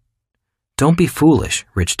said. "Don't be foolish,"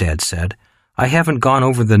 Rich Dad said. "I haven't gone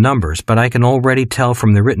over the numbers, but I can already tell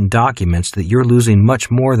from the written documents that you're losing much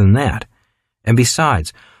more than that. And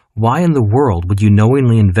besides, why in the world would you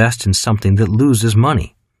knowingly invest in something that loses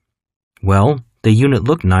money?" "Well, the unit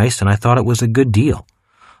looked nice and I thought it was a good deal.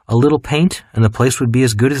 A little paint and the place would be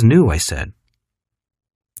as good as new," I said.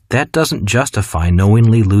 "That doesn't justify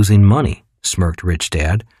knowingly losing money," smirked Rich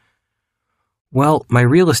Dad. "Well, my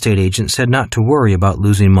real estate agent said not to worry about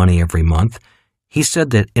losing money every month. He said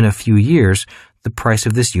that in a few years, the price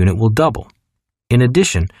of this unit will double. In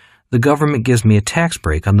addition, the government gives me a tax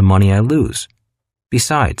break on the money I lose.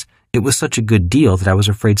 Besides, it was such a good deal that I was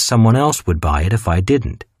afraid someone else would buy it if I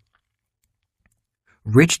didn't."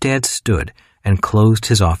 Rich Dad stood and closed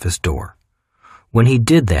his office door. When he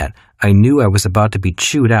did that, I knew I was about to be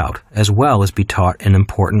chewed out as well as be taught an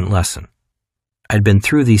important lesson. I'd been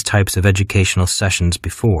through these types of educational sessions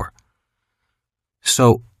before.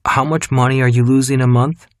 "So, how much money are you losing a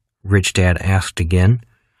month?" Rich Dad asked again.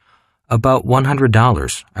 "About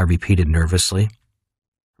 $100, I repeated nervously.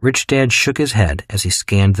 Rich Dad shook his head as he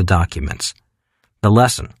scanned the documents. The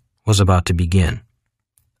lesson was about to begin.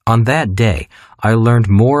 On that day, I learned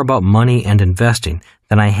more about money and investing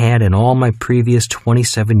than I had in all my previous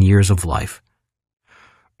 27 years of life.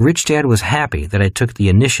 Rich Dad was happy that I took the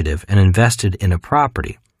initiative and invested in a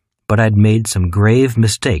property, but I'd made some grave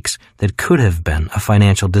mistakes that could have been a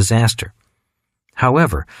financial disaster.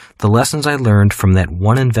 However, the lessons I learned from that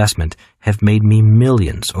one investment have made me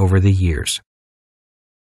millions over the years.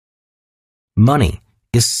 Money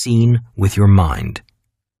is seen with your mind.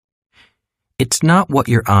 "It's not what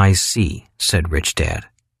your eyes see," said Rich Dad.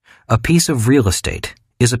 "A piece of real estate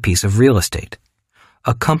is a piece of real estate.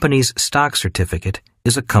 A company's stock certificate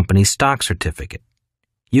is a company's stock certificate.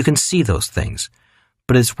 You can see those things,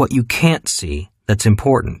 but it's what you can't see that's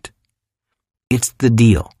important. It's the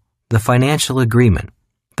deal, the financial agreement,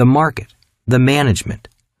 the market, the management,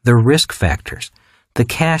 the risk factors, the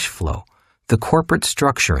cash flow, the corporate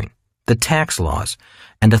structuring, the tax laws,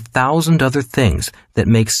 and 1,000 other things that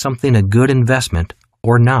make something a good investment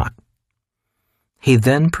or not." He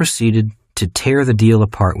then proceeded to tear the deal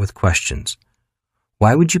apart with questions.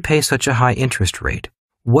 "Why would you pay such a high interest rate?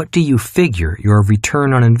 What do you figure your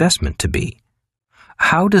return on investment to be?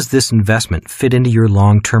 How does this investment fit into your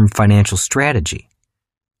long-term financial strategy?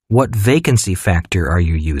 What vacancy factor are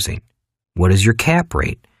you using? What is your cap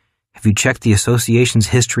rate? Have you checked the association's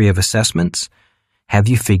history of assessments? Have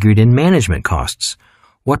you figured in management costs?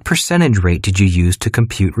 What percentage rate did you use to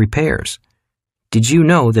compute repairs? Did you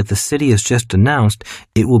know that the city has just announced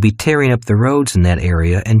it will be tearing up the roads in that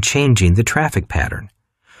area and changing the traffic pattern?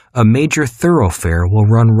 A major thoroughfare will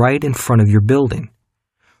run right in front of your building.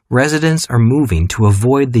 Residents are moving to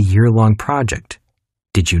avoid the year-long project.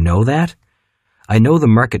 Did you know that? I know the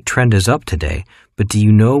market trend is up today, but do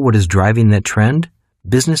you know what is driving that trend?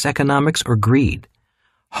 Business economics or greed?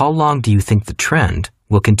 How long do you think the trend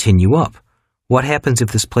will continue up? What happens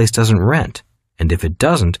if this place doesn't rent? And if it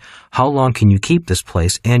doesn't, how long can you keep this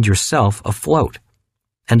place and yourself afloat?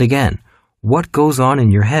 And again, what goes on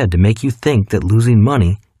in your head to make you think that losing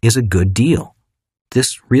money is a good deal?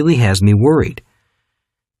 This really has me worried."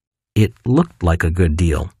 "It looked like a good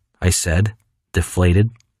deal," I said, deflated.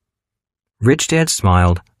 Rich Dad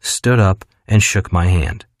smiled, stood up, and shook my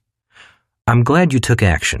hand. "I'm glad you took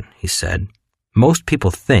action," he said. "Most people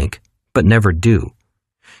think, but never do.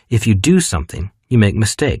 If you do something, you make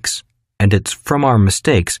mistakes, and it's from our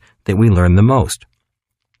mistakes that we learn the most.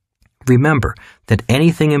 Remember that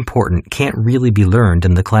anything important can't really be learned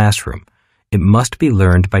in the classroom. It must be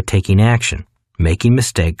learned by taking action, making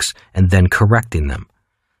mistakes, and then correcting them.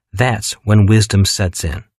 That's when wisdom sets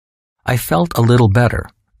in." I felt a little better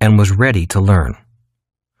and was ready to learn.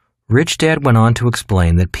 Rich Dad went on to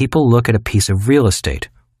explain that people look at a piece of real estate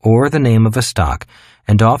or the name of a stock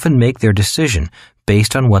and often make their decision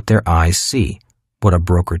based on what their eyes see, what a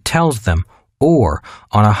broker tells them, or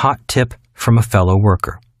on a hot tip from a fellow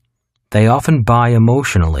worker. They often buy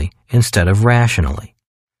emotionally instead of rationally.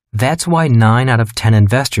 "That's why 9 out of 10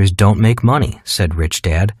 investors don't make money," said Rich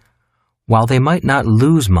Dad. "While they might not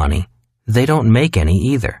lose money, they don't make any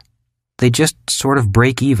either. They just sort of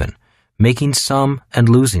break even, making some and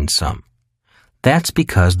losing some. That's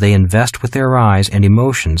because they invest with their eyes and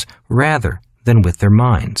emotions rather than with their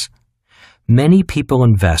minds. Many people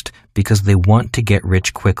invest because they want to get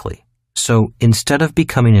rich quickly. So instead of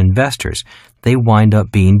becoming investors, they wind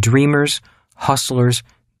up being dreamers, hustlers,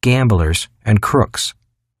 gamblers, and crooks.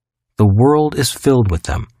 The world is filled with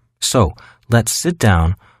them. So let's sit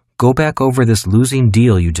down, go back over this losing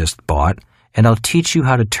deal you just bought, and I'll teach you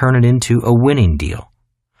how to turn it into a winning deal.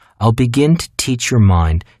 I'll begin to teach your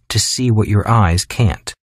mind to see what your eyes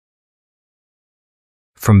can't.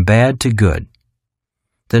 From bad to good.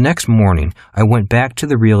 The next morning, I went back to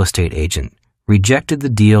the real estate agent, rejected the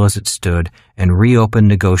deal as it stood, and reopened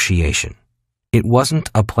negotiation. It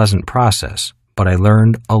wasn't a pleasant process, but I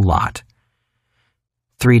learned a lot.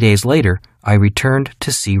 3 days later, I returned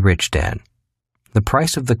to see Rich Dad. The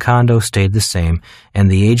price of the condo stayed the same, and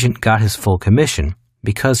the agent got his full commission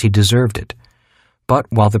because he deserved it. But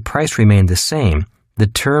while the price remained the same, the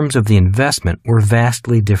terms of the investment were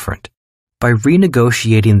vastly different. By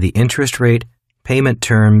renegotiating the interest rate, payment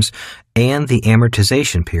terms, and the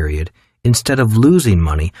amortization period, instead of losing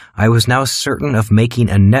money, I was now certain of making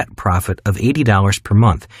a net profit of $80 per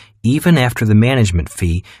month, even after the management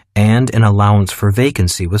fee and an allowance for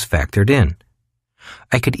vacancy was factored in.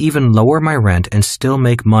 I could even lower my rent and still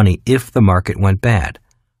make money if the market went bad.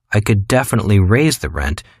 I could definitely raise the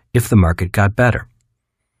rent if the market got better.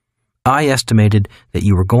 I estimated that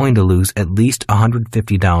you were going to lose at least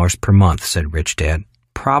 $150 per month, said Rich Dad,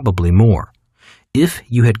 probably more. If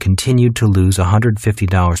you had continued to lose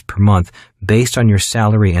 $150 per month based on your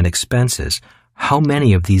salary and expenses, how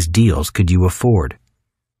many of these deals could you afford?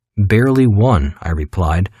 Barely one, I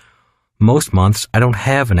replied. Most months I don't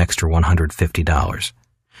have an extra $150.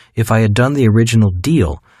 If I had done the original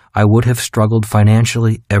deal, I would have struggled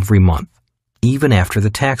financially every month, even after the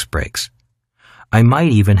tax breaks. I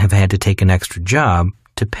might even have had to take an extra job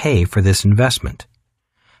to pay for this investment.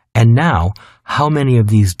 And now, how many of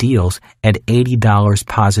these deals at $80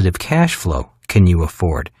 positive cash flow can you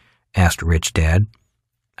afford? Asked Rich Dad.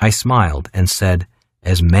 I smiled and said,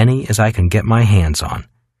 as many as I can get my hands on.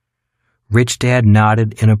 Rich Dad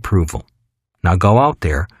nodded in approval. Now go out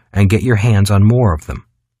there and get your hands on more of them.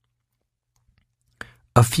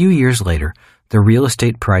 A few years later, the real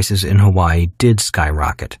estate prices in Hawaii did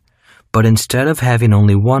skyrocket. But instead of having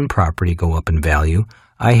only one property go up in value,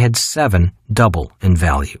 I had 7 double in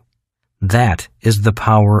value. That is the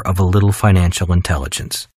power of a little financial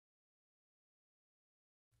intelligence.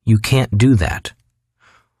 You can't do that.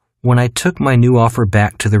 When I took my new offer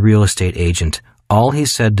back to the real estate agent, all he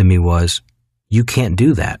said to me was, "You can't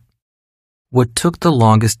do that." What took the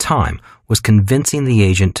longest time was convincing the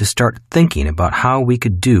agent to start thinking about how we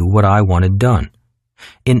could do what I wanted done.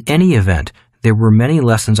 In any event, there were many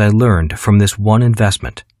lessons I learned from this one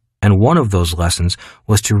investment, and one of those lessons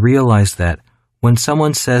was to realize that when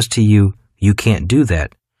someone says to you, "You can't do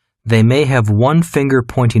that," they may have one finger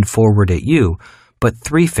pointing forward at you, but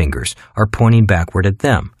 3 fingers are pointing backward at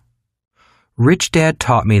them. Rich Dad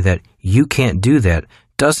taught me that "you can't do that"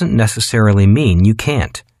 doesn't necessarily mean you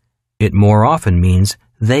can't. It more often means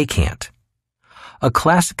they can't. A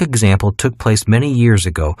classic example took place many years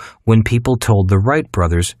ago when people told the Wright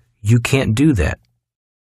brothers, "You can't do that."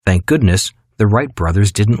 Thank goodness the Wright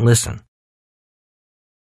brothers didn't listen.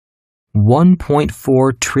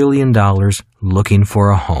 $1.4 trillion looking for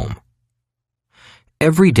a home.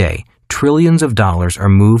 Every day, trillions of dollars are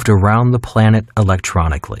moved around the planet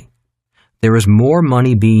electronically. There is more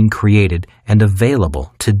money being created and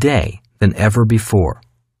available today than ever before.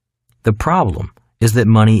 The problem is that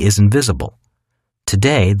money is invisible.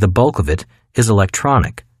 Today, the bulk of it is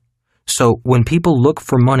electronic. So when people look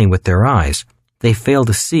for money with their eyes, they fail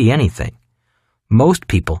to see anything. Most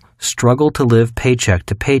people struggle to live paycheck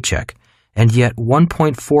to paycheck, and yet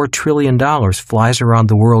 $1.4 trillion flies around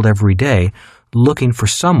the world every day looking for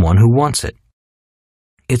someone who wants it.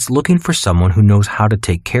 It's looking for someone who knows how to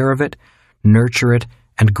take care of it, nurture it,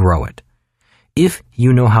 and grow it. If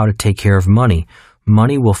you know how to take care of money,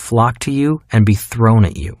 money will flock to you and be thrown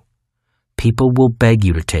at you. People will beg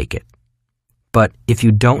you to take it. But if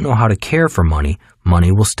you don't know how to care for money,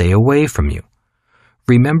 money will stay away from you.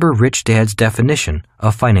 Remember Rich Dad's definition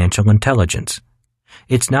of financial intelligence.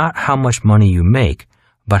 It's not how much money you make,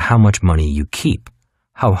 but how much money you keep,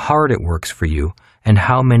 how hard it works for you, and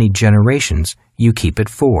how many generations you keep it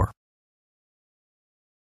for.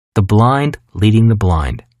 The blind leading the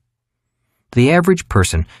blind. The average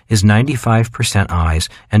person is 95% eyes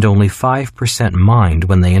and only 5% mind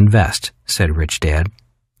when they invest, said Rich Dad.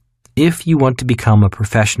 If you want to become a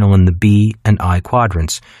professional in the B and I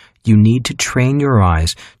quadrants, you need to train your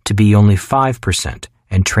eyes to be only 5%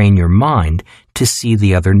 and train your mind to see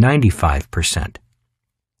the other 95%.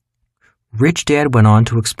 Rich Dad went on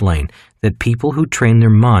to explain that people who train their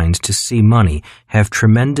minds to see money have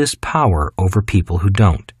tremendous power over people who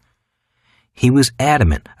don't. He was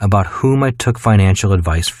adamant about whom I took financial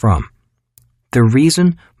advice from. The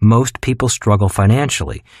reason most people struggle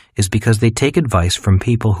financially is because they take advice from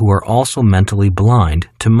people who are also mentally blind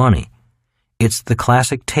to money. It's the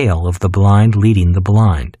classic tale of the blind leading the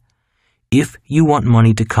blind. If you want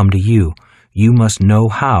money to come to you, you must know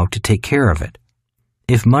how to take care of it.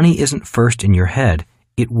 If money isn't first in your head,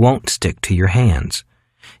 it won't stick to your hands.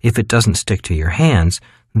 If it doesn't stick to your hands,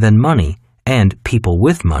 then money, and people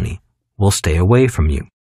with money, will stay away from you.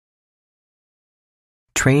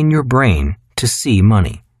 Train your brain to see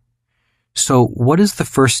money. So, what is the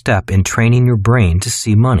first step in training your brain to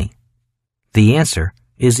see money? The answer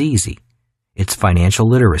is easy. It's financial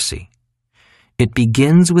literacy. It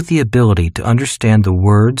begins with the ability to understand the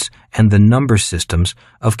words and the number systems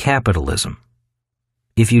of capitalism.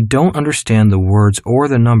 If you don't understand the words or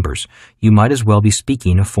the numbers, you might as well be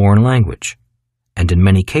speaking a foreign language. And in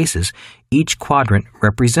many cases, each quadrant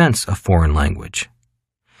represents a foreign language.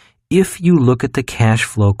 If you look at the cash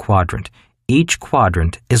flow quadrant, each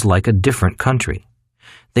quadrant is like a different country.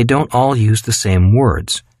 They don't all use the same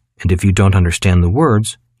words, and if you don't understand the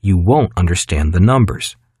words, you won't understand the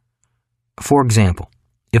numbers. For example,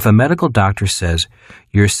 if a medical doctor says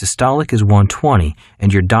your systolic is 120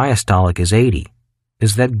 and your diastolic is 80,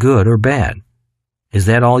 is that good or bad? Is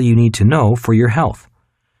that all you need to know for your health?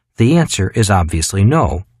 The answer is obviously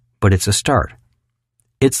no, but it's a start.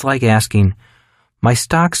 It's like asking, my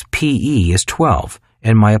stock's PE is 12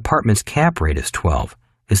 and my apartment's cap rate is 12.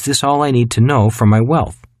 Is this all I need to know for my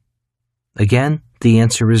wealth? Again, the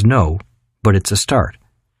answer is no, but it's a start.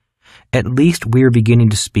 At least we are beginning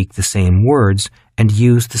to speak the same words and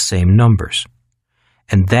use the same numbers.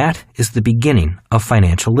 And that is the beginning of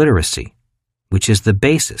financial literacy, which is the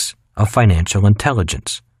basis of financial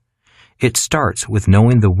intelligence. It starts with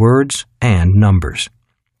knowing the words and numbers.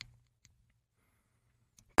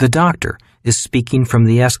 The doctor is speaking from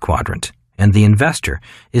the S quadrant, and the investor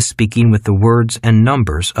is speaking with the words and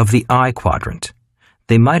numbers of the I quadrant.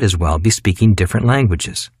 They might as well be speaking different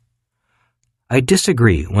languages. I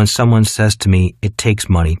disagree when someone says to me it takes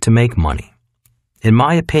money to make money. In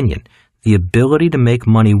my opinion, the ability to make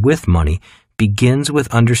money with money begins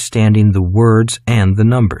with understanding the words and the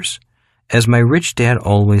numbers. As my rich dad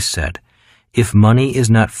always said, if money is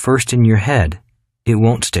not first in your head, it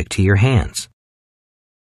won't stick to your hands.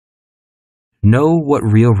 Know what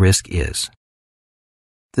real risk is.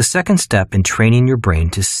 The second step in training your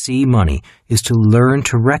brain to see money is to learn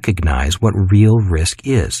to recognize what real risk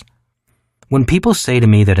is. When people say to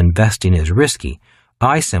me that investing is risky,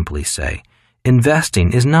 I simply say,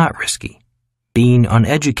 investing is not risky. Being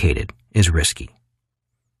uneducated is risky.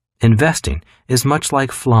 Investing is much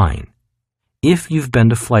like flying. If you've been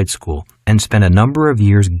to flight school and spent a number of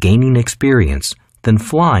years gaining experience, then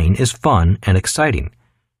flying is fun and exciting.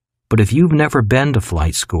 But if you've never been to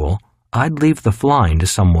flight school, I'd leave the flying to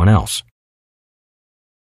someone else.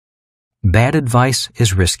 Bad advice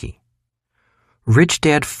is risky. Rich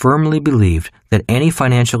Dad firmly believed that any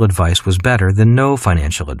financial advice was better than no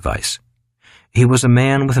financial advice. He was a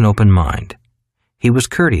man with an open mind. He was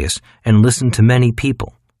courteous and listened to many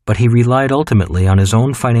people, but he relied ultimately on his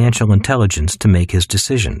own financial intelligence to make his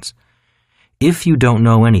decisions. If you don't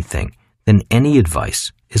know anything, then any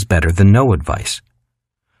advice is better than no advice.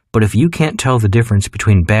 But if you can't tell the difference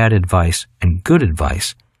between bad advice and good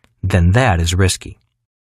advice, then that is risky.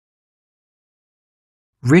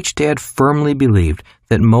 Rich Dad firmly believed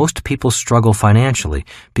that most people struggle financially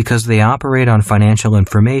because they operate on financial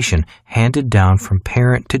information handed down from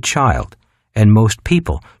parent to child, and most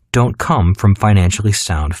people don't come from financially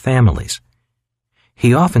sound families.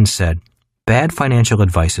 He often said, bad financial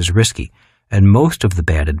advice is risky, and most of the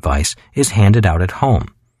bad advice is handed out at home,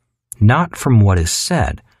 not from what is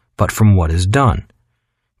said, but from what is done.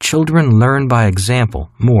 Children learn by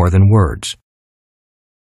example more than words.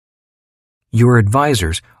 Your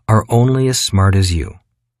advisors are only as smart as you.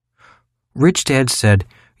 Rich Dad said,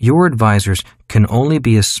 your advisors can only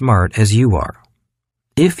be as smart as you are.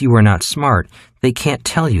 If you are not smart, they can't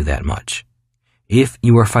tell you that much. If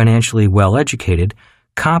you are financially well educated,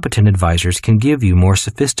 competent advisors can give you more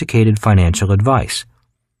sophisticated financial advice.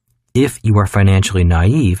 If you are financially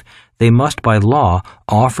naive, they must by law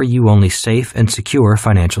offer you only safe and secure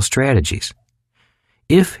financial strategies.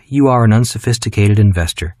 If you are an unsophisticated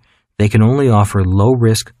investor, they can only offer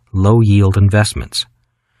low-risk, low-yield investments.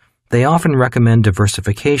 They often recommend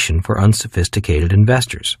diversification for unsophisticated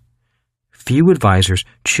investors. Few advisors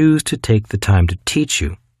choose to take the time to teach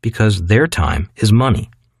you because their time is money.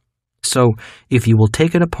 So, if you will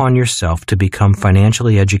take it upon yourself to become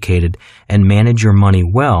financially educated and manage your money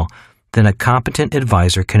well, then a competent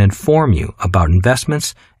advisor can inform you about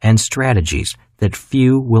investments and strategies that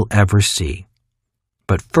few will ever see.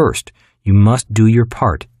 But first, You must do your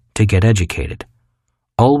part to get educated.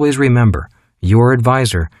 Always remember, your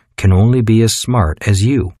advisor can only be as smart as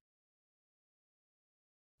you.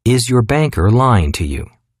 Is your banker lying to you?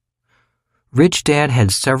 Rich Dad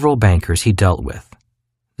had several bankers he dealt with.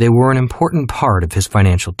 They were an important part of his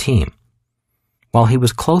financial team. While he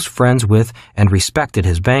was close friends with and respected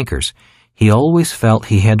his bankers, he always felt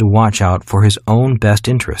he had to watch out for his own best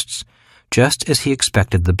interests, just as he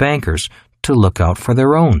expected the bankers to look out for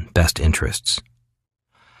their own best interests.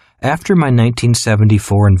 After my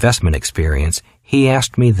 1974 investment experience, he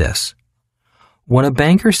asked me this: when a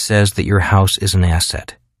banker says that your house is an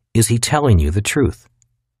asset, is he telling you the truth?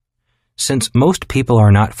 Since most people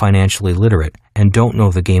are not financially literate and don't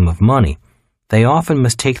know the game of money, they often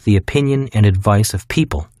mistake the opinion and advice of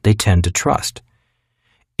people they tend to trust.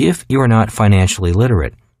 If you are not financially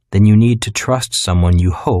literate, then you need to trust someone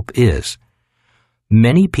you hope is.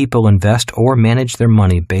 Many people invest or manage their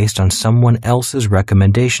money based on someone else's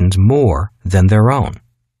recommendations more than their own,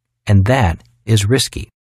 and that is risky.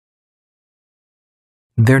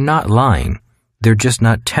 They're not lying, they're just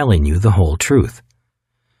not telling you the whole truth.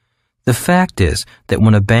 The fact is that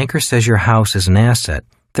when a banker says your house is an asset,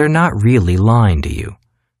 they're not really lying to you.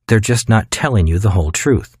 They're just not telling you the whole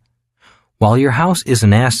truth. While your house is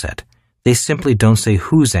an asset, they simply don't say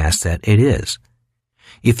whose asset it is.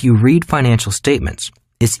 If you read financial statements,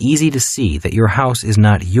 it's easy to see that your house is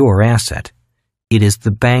not your asset. It is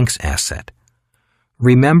the bank's asset.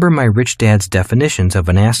 Remember my Rich Dad's definitions of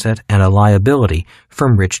an asset and a liability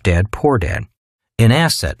from Rich Dad, Poor Dad. An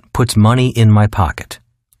asset puts money in my pocket.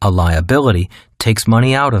 A liability takes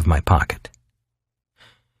money out of my pocket.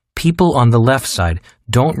 People on the left side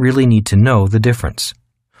don't really need to know the difference.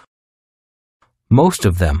 Most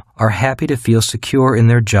of them are happy to feel secure in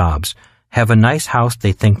their jobs, have a nice house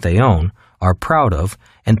they think they own, are proud of,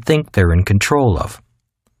 and think they're in control of.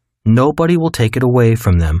 Nobody will take it away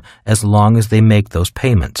from them as long as they make those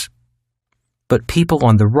payments. But people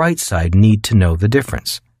on the right side need to know the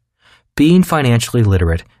difference. Being financially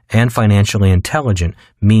literate and financially intelligent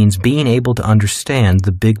means being able to understand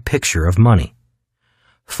the big picture of money.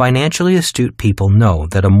 Financially astute people know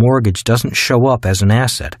that a mortgage doesn't show up as an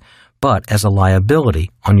asset, but as a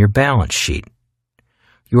liability on your balance sheet.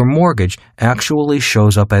 Your mortgage actually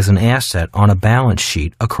shows up as an asset on a balance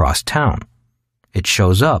sheet across town. It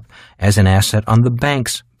shows up as an asset on the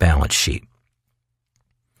bank's balance sheet.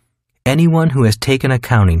 Anyone who has taken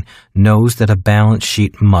accounting knows that a balance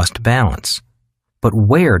sheet must balance. But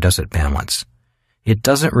where does it balance? It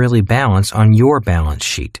doesn't really balance on your balance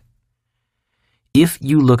sheet. If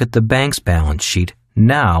you look at the bank's balance sheet,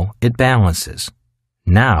 now it balances.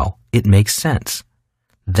 Now it makes sense.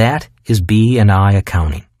 That is B&I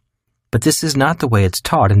accounting. But this is not the way it's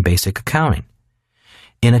taught in basic accounting.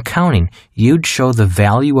 In accounting, you'd show the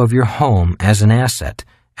value of your home as an asset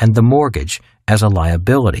and the mortgage as a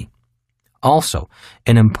liability. Also,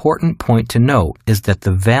 an important point to note is that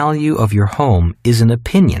the value of your home is an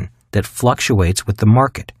opinion that fluctuates with the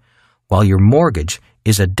market, while your mortgage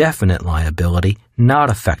is a definite liability not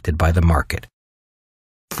affected by the market.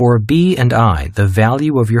 For B&I, the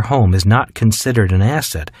value of your home is not considered an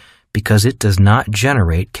asset because it does not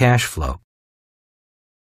generate cash flow.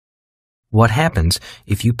 What happens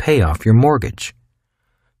if you pay off your mortgage?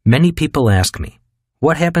 Many people ask me,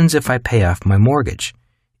 what happens if I pay off my mortgage?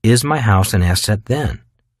 Is my house an asset then?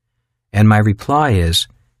 And my reply is,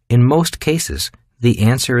 in most cases, the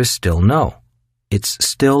answer is still no. It's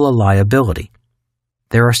still a liability.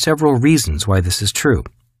 There are several reasons why this is true.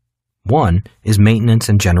 One is maintenance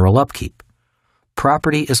and general upkeep.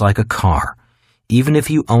 Property is like a car. Even if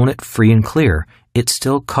you own it free and clear, it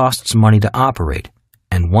still costs money to operate,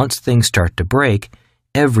 and once things start to break,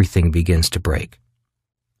 everything begins to break.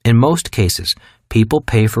 In most cases, people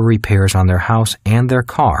pay for repairs on their house and their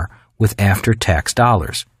car with after-tax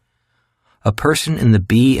dollars. A person in the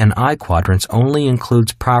B and I quadrants only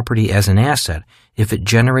includes property as an asset if it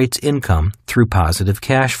generates income through positive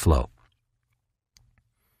cash flow.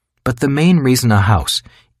 But the main reason a house,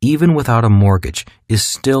 even without a mortgage, is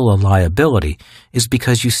still a liability is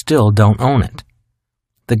because you still don't own it.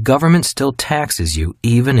 The government still taxes you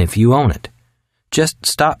even if you own it. Just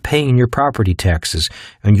stop paying your property taxes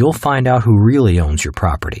and you'll find out who really owns your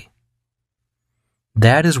property.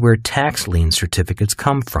 That is where tax lien certificates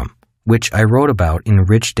come from, which I wrote about in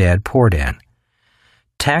Rich Dad, Poor Dad.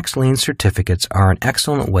 Tax lien certificates are an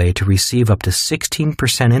excellent way to receive up to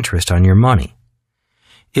 16% interest on your money.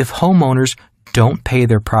 If homeowners don't pay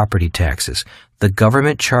their property taxes, the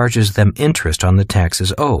government charges them interest on the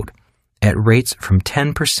taxes owed, at rates from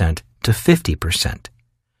 10% to 50%.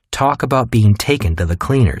 Talk about being taken to the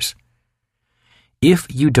cleaners. If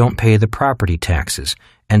you don't pay the property taxes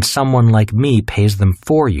and someone like me pays them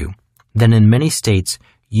for you, then in many states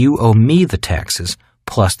you owe me the taxes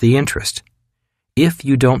plus the interest. If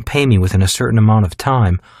you don't pay me within a certain amount of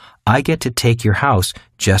time, I get to take your house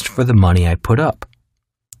just for the money I put up.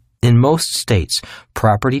 In most states,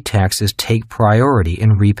 property taxes take priority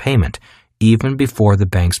in repayment, even before the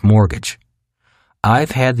bank's mortgage.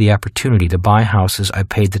 I've had the opportunity to buy houses I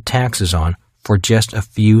paid the taxes on for just a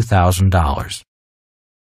few $1,000s.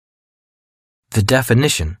 The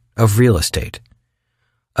definition of real estate.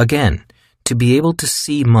 Again, to be able to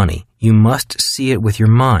see money, you must see it with your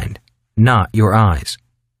mind, not your eyes.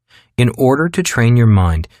 In order to train your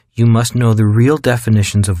mind, you must know the real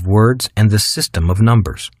definitions of words and the system of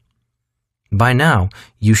numbers. By now,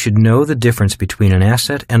 you should know the difference between an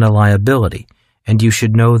asset and a liability, and you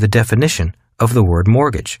should know the definition of the word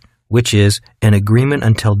mortgage, which is an agreement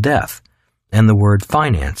until death, and the word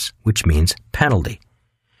finance, which means penalty.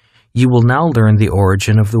 You will now learn the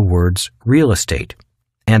origin of the words real estate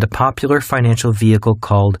and a popular financial vehicle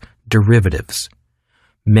called derivatives.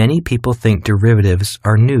 Many people think derivatives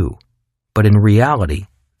are new, but in reality,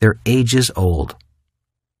 they're ages old.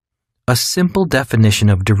 A simple definition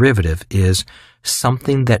of derivative is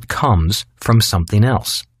something that comes from something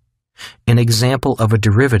else. An example of a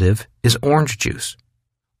derivative is orange juice.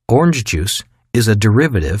 Orange juice is a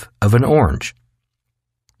derivative of an orange.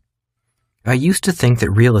 I used to think that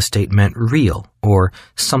real estate meant real, or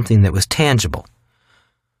something that was tangible.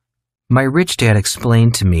 My rich dad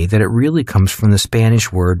explained to me that it really comes from the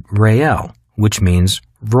Spanish word real, which means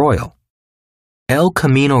royal. El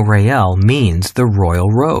Camino Real means the royal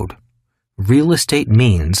road. Real estate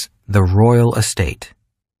means the royal estate.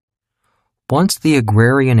 Once the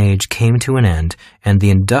agrarian age came to an end and the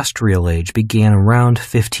industrial age began around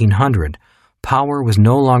 1500, power was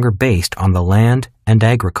no longer based on the land and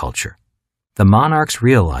agriculture. The monarchs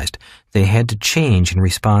realized they had to change in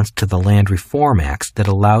response to the land reform acts that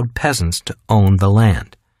allowed peasants to own the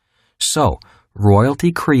land. So,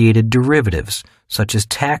 royalty created derivatives, such as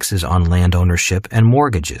taxes on land ownership and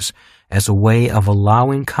mortgages, as a way of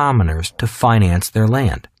allowing commoners to finance their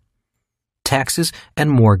land. Taxes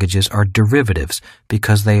and mortgages are derivatives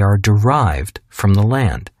because they are derived from the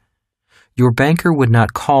land. Your banker would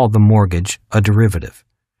not call the mortgage a derivative.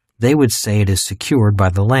 They would say it is secured by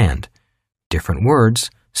the land. Different words,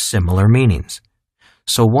 similar meanings.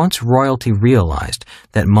 So once royalty realized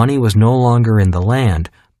that money was no longer in the land,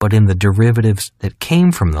 but in the derivatives that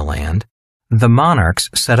came from the land, the monarchs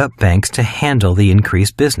set up banks to handle the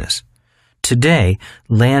increased business. Today,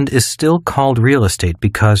 land is still called real estate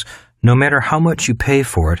because no matter how much you pay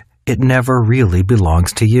for it, it never really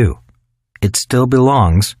belongs to you. It still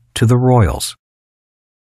belongs to the royals.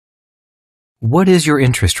 What is your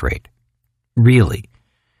interest rate? Really?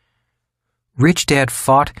 Rich Dad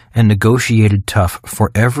fought and negotiated tough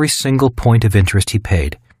for every single point of interest he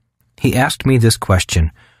paid. He asked me this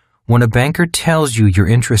question: when a banker tells you your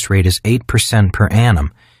interest rate is 8% per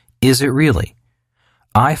annum, is it really?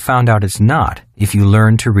 I found out it's not if you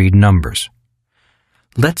learn to read numbers.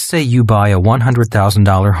 Let's say you buy a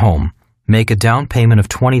 $100,000 home, make a down payment of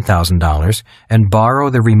 $20,000, and borrow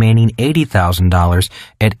the remaining $80,000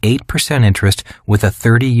 at 8% interest with a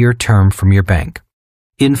 30-year term from your bank.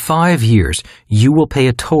 In 5 years, you will pay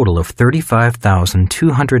a total of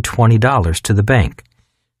 $35,220 to the bank,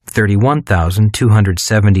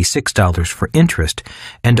 $31,276 for interest,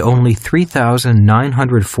 and only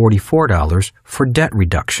 $3,944 for debt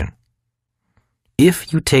reduction.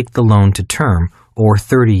 If you take the loan to term, or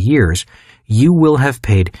 30 years, you will have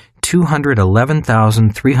paid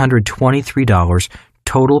 $211,323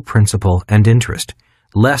 total principal and interest,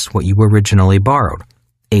 less what you originally borrowed,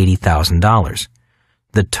 $80,000.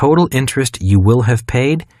 The total interest you will have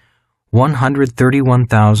paid,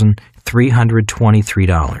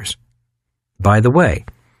 $131,323. By the way,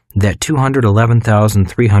 that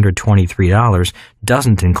 $211,323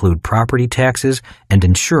 doesn't include property taxes and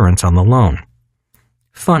insurance on the loan.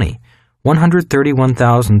 Funny,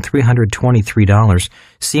 $131,323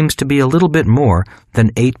 seems to be a little bit more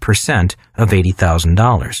than 8% of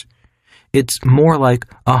 $80,000. It's more like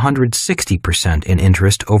 160% in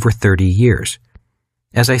interest over 30 years.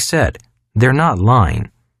 As I said, they're not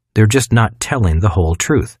lying. They're just not telling the whole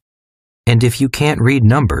truth. And if you can't read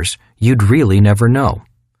numbers, you'd really never know.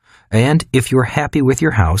 And if you're happy with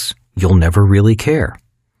your house, you'll never really care.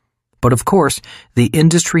 But of course, the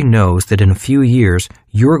industry knows that in a few years,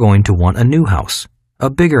 you're going to want a new house, a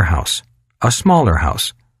bigger house, a smaller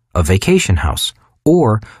house, a vacation house,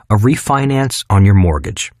 or a refinance on your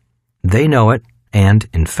mortgage. They know it, and,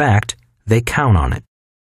 in fact, they count on it.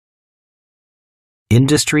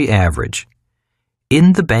 Industry average.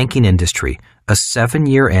 In the banking industry, a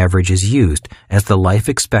 7-year average is used as the life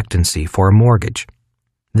expectancy for a mortgage.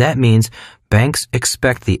 That means banks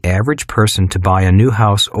expect the average person to buy a new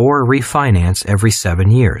house or refinance every 7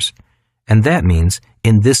 years. And that means,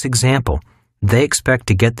 in this example, they expect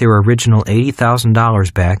to get their original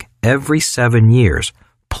 $80,000 back every 7 years,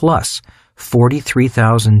 plus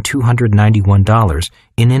 $43,291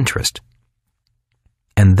 in interest.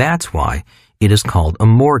 And that's why it is called a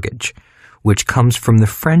mortgage, which comes from the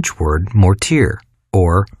French word mortier,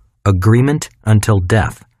 or agreement until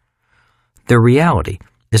death. The reality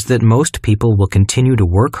is that most people will continue to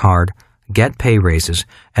work hard, get pay raises,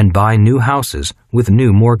 and buy new houses with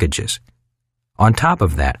new mortgages. On top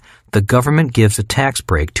of that, the government gives a tax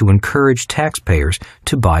break to encourage taxpayers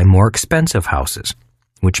to buy more expensive houses,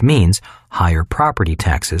 which means higher property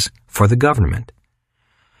taxes for the government.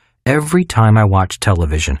 Every time I watch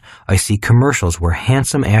television, I see commercials where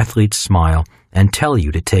handsome athletes smile and tell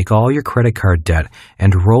you to take all your credit card debt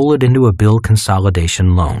and roll it into a bill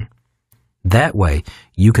consolidation loan. That way,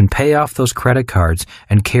 you can pay off those credit cards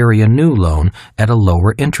and carry a new loan at a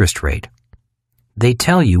lower interest rate. They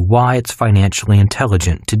tell you why it's financially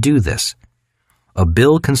intelligent to do this. A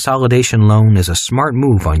bill consolidation loan is a smart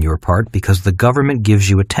move on your part because the government gives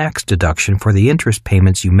you a tax deduction for the interest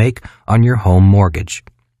payments you make on your home mortgage.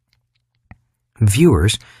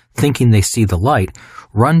 Viewers, thinking they see the light,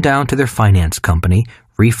 run down to their finance company,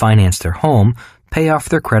 refinance their home, pay off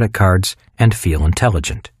their credit cards, and feel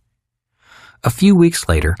intelligent. A few weeks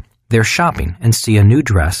later, they're shopping and see a new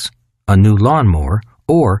dress, a new lawnmower,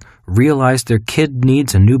 or realize their kid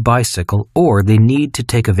needs a new bicycle, or they need to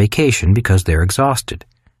take a vacation because they're exhausted.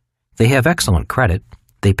 They have excellent credit,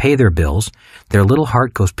 they pay their bills, their little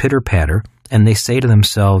heart goes pitter-patter, and they say to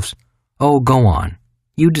themselves, "Oh, go on.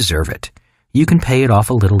 You deserve it. You can pay it off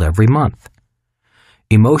a little every month."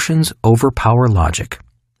 Emotions overpower logic,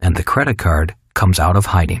 and the credit card comes out of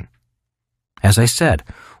hiding. As I said,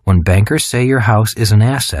 when bankers say your house is an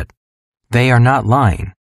asset, they are not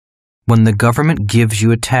lying. When the government gives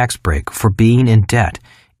you a tax break for being in debt,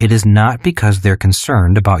 it is not because they're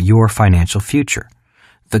concerned about your financial future.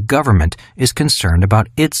 The government is concerned about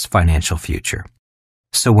its financial future.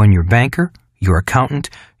 So when your banker, your accountant,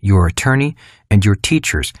 your attorney, and your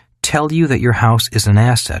teachers tell you that your house is an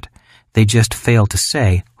asset, they just fail to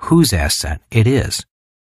say whose asset it is.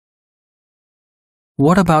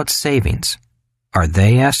 What about savings? Are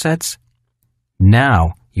they assets?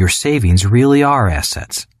 Now, your savings really are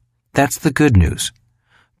assets. That's the good news.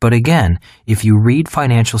 But again, if you read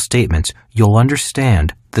financial statements, you'll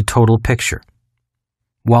understand the total picture.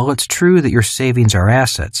 While it's true that your savings are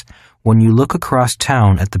assets, when you look across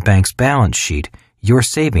town at the bank's balance sheet, your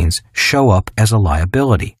savings show up as a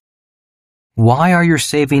liability. Why are your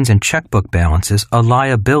savings and checkbook balances a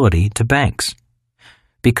liability to banks?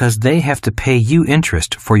 Because they have to pay you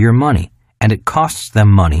interest for your money, and it costs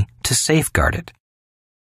them money to safeguard it.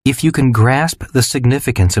 If you can grasp the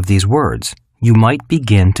significance of these words, you might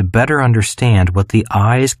begin to better understand what the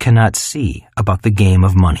eyes cannot see about the game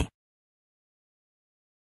of money.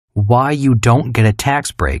 Why you don't get a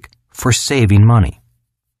tax break for saving money.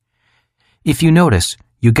 If you notice,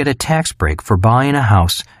 you get a tax break for buying a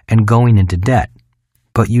house and going into debt,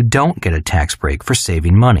 but you don't get a tax break for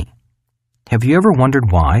saving money. Have you ever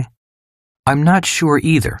wondered why? I'm not sure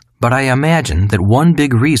either, but I imagine that one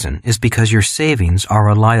big reason is because your savings are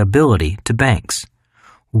a liability to banks.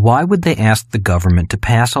 Why would they ask the government to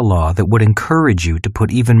pass a law that would encourage you to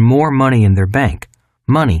put even more money in their bank,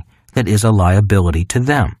 money that is a liability to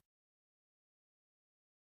them?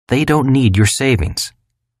 They don't need your savings.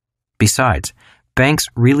 Besides, banks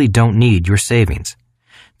really don't need your savings.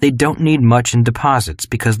 They don't need much in deposits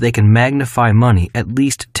because they can magnify money at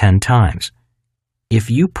least 10 times. If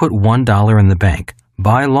you put $1 in the bank,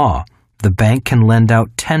 by law, the bank can lend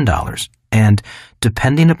out $10 and,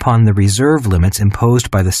 depending upon the reserve limits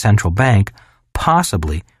imposed by the central bank,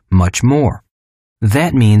 possibly much more.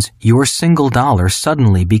 That means your single dollar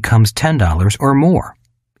suddenly becomes $10 or more.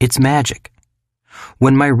 It's magic.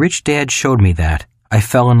 When my rich dad showed me that, I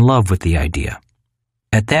fell in love with the idea.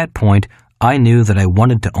 At that point, I knew that I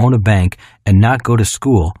wanted to own a bank and not go to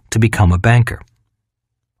school to become a banker.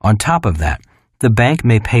 On top of that, the bank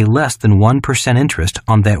may pay less than 1% interest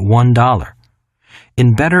on that $1.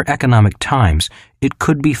 In better economic times, it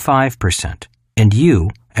could be 5%, and you,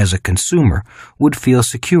 as a consumer, would feel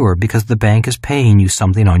secure because the bank is paying you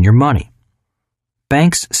something on your money.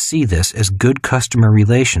 Banks see this as good customer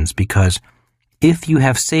relations because if you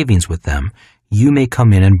have savings with them, you may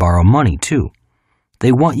come in and borrow money too.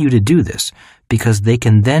 They want you to do this because they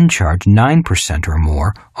can then charge 9% or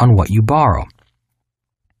more on what you borrow.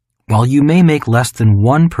 While you may make less than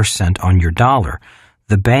 1% on your dollar,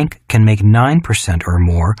 the bank can make 9% or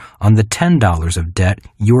more on the $10 of debt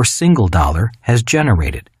your single dollar has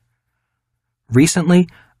generated. Recently,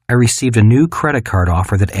 I received a new credit card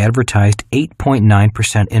offer that advertised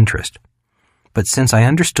 8.9% interest. But since I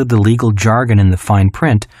understood the legal jargon in the fine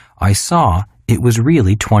print, I saw it was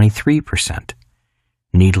really 23%.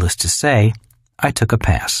 Needless to say, I took a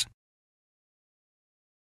pass.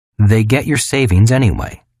 They get your savings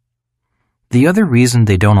anyway. The other reason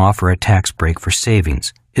they don't offer a tax break for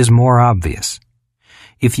savings is more obvious.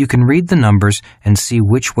 If you can read the numbers and see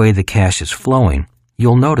which way the cash is flowing,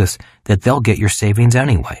 you'll notice that they'll get your savings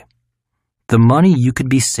anyway. The money you could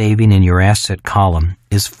be saving in your asset column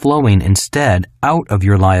is flowing instead out of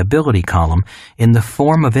your liability column in the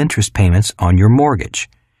form of interest payments on your mortgage.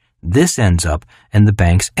 This ends up in the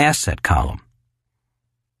bank's asset column.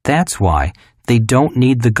 That's why they don't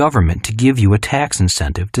need the government to give you a tax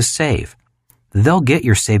incentive to save. They'll get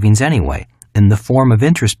your savings anyway in the form of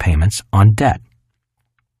interest payments on debt.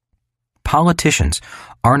 Politicians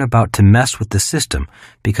aren't about to mess with the system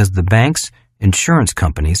because the banks, insurance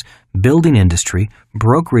companies, building industry,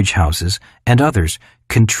 brokerage houses, and others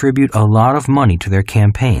contribute a lot of money to their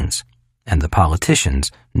campaigns, and the politicians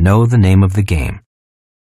know the name of the game.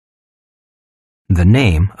 The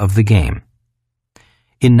name of the game.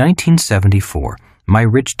 In 1974, my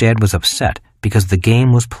rich dad was upset because the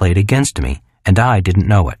game was played against me, and I didn't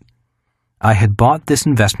know it. I had bought this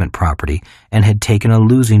investment property and had taken a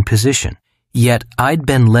losing position, yet I'd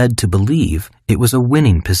been led to believe it was a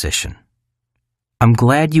winning position. "I'm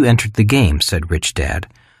glad you entered the game," said Rich Dad,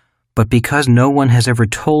 "but because no one has ever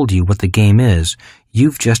told you what the game is,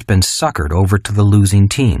 you've just been suckered over to the losing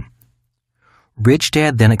team." Rich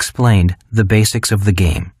Dad then explained the basics of the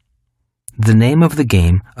game. The name of the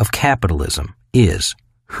game of capitalism is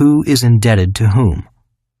who is indebted to whom.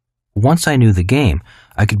 Once I knew the game,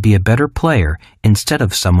 I could be a better player instead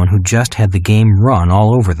of someone who just had the game run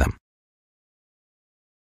all over them.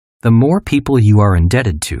 The more people you are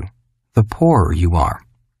indebted to, the poorer you are.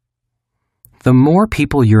 The more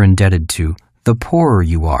people you're indebted to, the poorer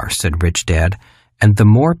you are, said Rich Dad, and the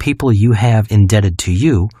more people you have indebted to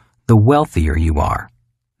you, the wealthier you are.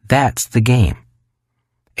 That's the game.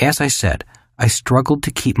 As I said, I struggled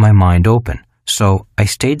to keep my mind open, so I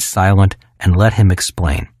stayed silent and let him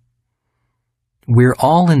explain. We're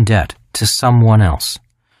all in debt to someone else.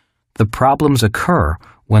 The problems occur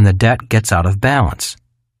when the debt gets out of balance.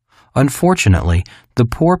 Unfortunately, the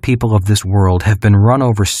poor people of this world have been run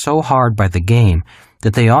over so hard by the game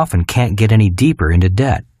that they often can't get any deeper into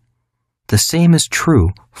debt. The same is true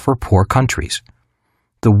for poor countries.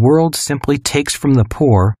 The world simply takes from the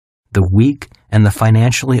poor, the weak, and the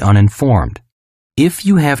financially uninformed. If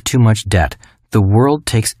you have too much debt, the world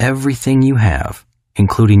takes everything you have,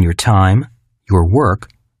 including your time, your work,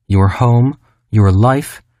 your home, your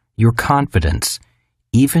life, your confidence,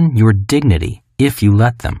 even your dignity, if you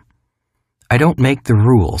let them. I don't make the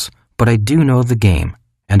rules, but I do know the game,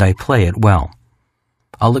 and I play it well.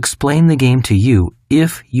 I'll explain the game to you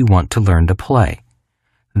if you want to learn to play.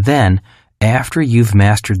 Then, after you've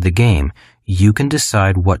mastered the game, you can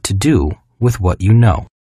decide what to do with what you know.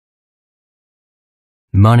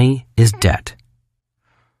 Money is debt.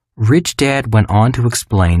 Rich Dad went on to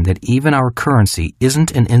explain that even our currency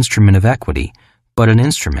isn't an instrument of equity, but an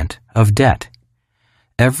instrument of debt.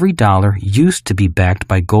 Every dollar used to be backed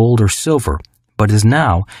by gold or silver, but is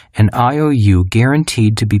now an IOU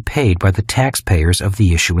guaranteed to be paid by the taxpayers of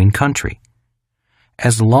the issuing country.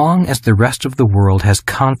 As long as the rest of the world has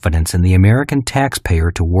confidence in the American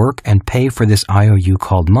taxpayer to work and pay for this IOU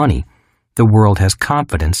called money, the world has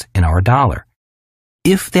confidence in our dollar.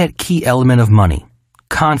 If that key element of money,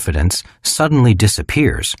 confidence, suddenly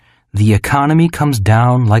disappears, the economy comes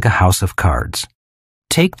down like a house of cards.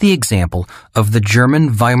 Take the example of the German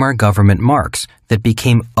Weimar government marks that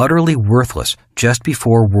became utterly worthless just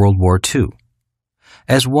before World War II.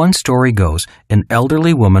 As one story goes, an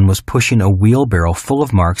elderly woman was pushing a wheelbarrow full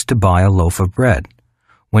of marks to buy a loaf of bread.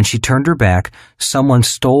 When she turned her back, someone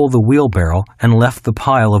stole the wheelbarrow and left the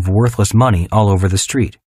pile of worthless money all over the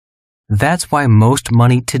street. That's why most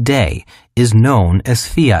money today is known as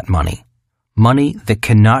fiat money, money that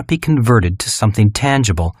cannot be converted to something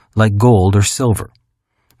tangible like gold or silver.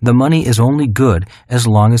 The money is only good as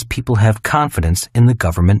long as people have confidence in the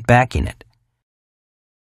government backing it.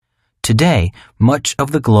 Today, much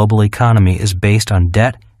of the global economy is based on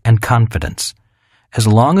debt and confidence. As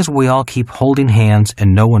long as we all keep holding hands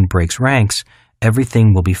and no one breaks ranks,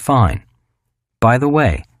 everything will be fine. By the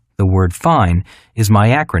way, the word FINE is my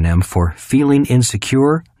acronym for feeling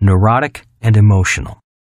insecure, neurotic, and emotional.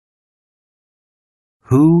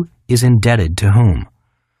 Who is indebted to whom?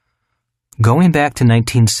 Going back to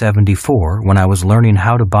 1974, when I was learning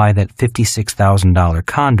how to buy that $56,000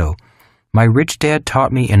 condo, my rich dad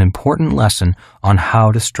taught me an important lesson on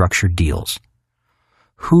how to structure deals.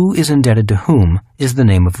 Who is indebted to whom is the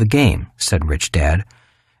name of the game, said Rich Dad,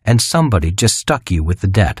 and somebody just stuck you with the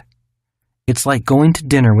debt. It's like going to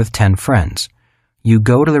dinner with 10 friends. You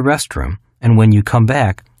go to the restroom, and when you come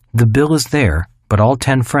back, the bill is there, but all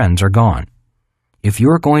 10 friends are gone. If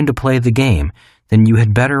you're going to play the game, then you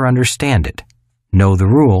had better understand it, know the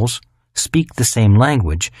rules, speak the same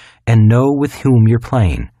language, and know with whom you're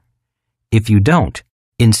playing. If you don't,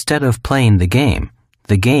 instead of playing the game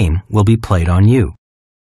will be played on you.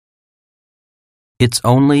 It's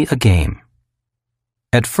only a game.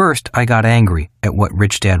 At first, I got angry at what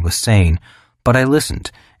Rich Dad was saying, but I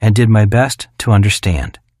listened and did my best to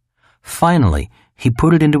understand. Finally, he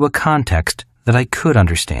put it into a context that I could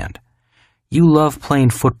understand. You love playing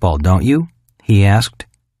football, don't you? He asked.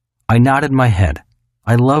 I nodded my head.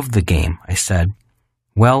 I love the game, I said.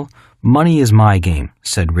 Well, money is my game,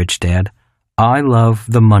 said Rich Dad. I love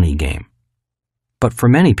the money game. But for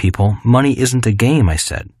many people, money isn't a game, I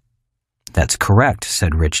said. That's correct,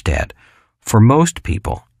 said Rich Dad. For most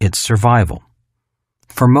people, it's survival.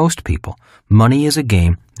 For most people, money is a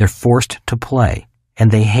game they're forced to play,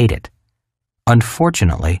 and they hate it.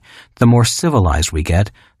 Unfortunately, the more civilized we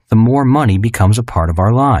get, the more money becomes a part of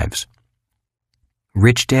our lives.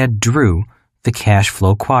 Rich Dad drew the cash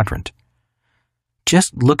flow quadrant.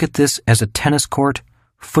 Just look at this as a tennis court,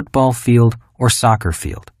 football field, or soccer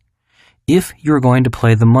field. If you're going to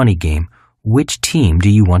play the money game, which team do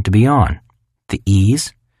you want to be on? The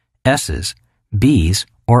E's, S's, B's,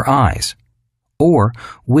 or I's? Or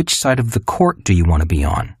which side of the court do you want to be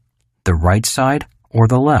on? The right side or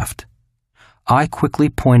the left? I quickly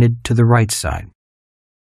pointed to the right side.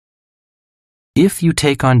 If you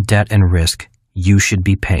take on debt and risk, you should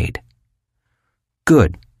be paid.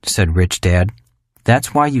 Good, said Rich Dad.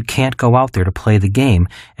 That's why you can't go out there to play the game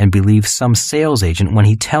and believe some sales agent when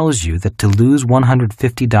he tells you that to lose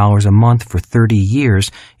 $150 a month for 30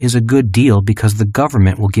 years is a good deal because the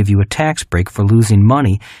government will give you a tax break for losing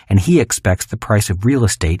money and he expects the price of real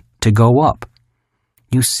estate to go up.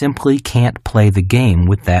 You simply can't play the game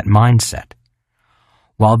with that mindset.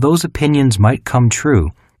 While those opinions might come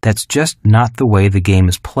true, that's just not the way the game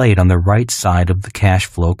is played on the right side of the cash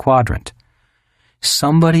flow quadrant.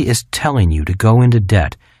 Somebody is telling you to go into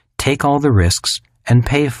debt, take all the risks, and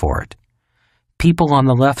pay for it. People on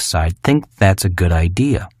the left side think that's a good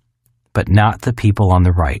idea, but not the people on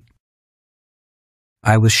the right.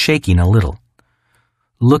 I was shaking a little.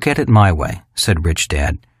 Look at it my way, said Rich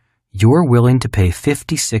Dad. You're willing to pay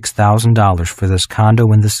 $56,000 for this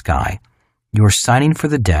condo in the sky. You're signing for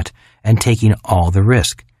the debt and taking all the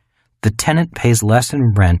risk. The tenant pays less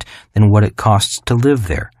in rent than what it costs to live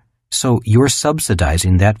there. So you're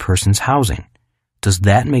subsidizing that person's housing. Does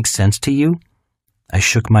that make sense to you? I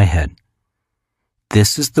shook my head.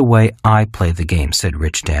 This is the way I play the game, said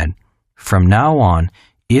Rich Dad. From now on,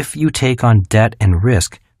 if you take on debt and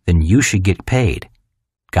risk, then you should get paid.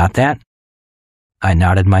 Got that? I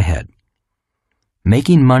nodded my head.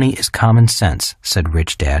 Making money is common sense, said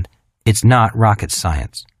Rich Dad. It's not rocket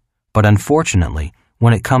science. But unfortunately,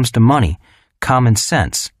 when it comes to money, common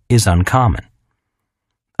sense is uncommon.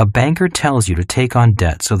 A banker tells you to take on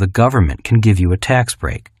debt so the government can give you a tax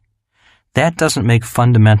break. That doesn't make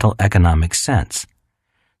fundamental economic sense.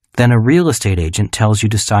 Then a real estate agent tells you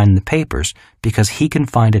to sign the papers because he can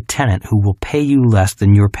find a tenant who will pay you less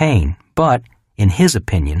than you're paying, but, in his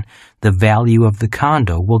opinion, the value of the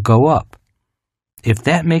condo will go up. If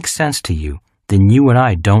that makes sense to you, then you and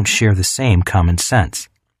I don't share the same common sense.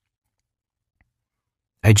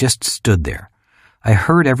 I just stood there. I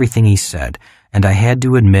heard everything he said, and I had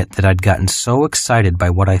to admit that I'd gotten so excited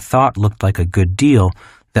by what I thought looked like a good deal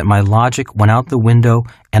that my logic went out the window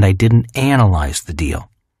and I didn't analyze the deal.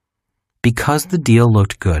 Because the deal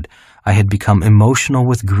looked good, I had become emotional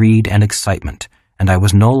with greed and excitement, and I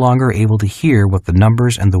was no longer able to hear what the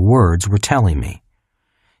numbers and the words were telling me.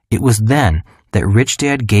 It was then that Rich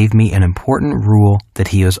Dad gave me an important rule that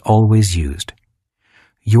he has always used.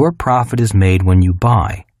 Your profit is made when you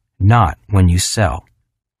buy, not when you sell.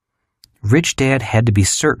 Rich Dad had to be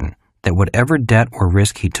certain that whatever debt or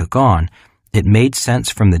risk he took on, it made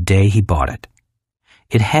sense from the day he bought it.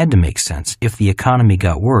 It had to make sense if the economy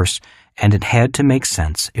got worse, and it had to make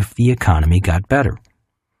sense if the economy got better.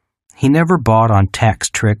 He never bought on tax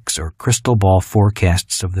tricks or crystal ball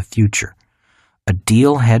forecasts of the future. A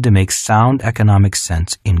deal had to make sound economic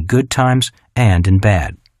sense in good times and in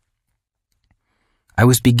bad. I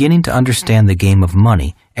was beginning to understand the game of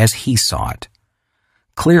money as he saw it.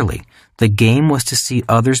 Clearly, the game was to see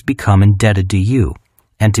others become indebted to you,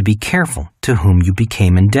 and to be careful to whom you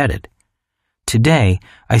became indebted. Today,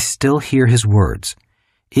 I still hear his words.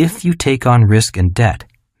 If you take on risk and debt,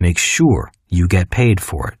 make sure you get paid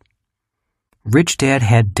for it. Rich Dad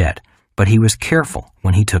had debt, but he was careful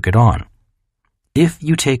when he took it on. If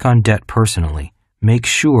you take on debt personally, make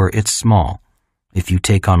sure it's small. If you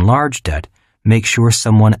take on large debt, make sure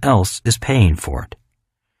someone else is paying for it.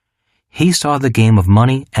 He saw the game of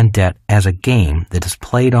money and debt as a game that is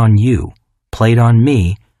played on you, played on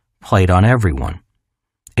me, played on everyone.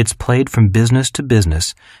 It's played from business to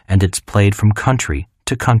business, and it's played from country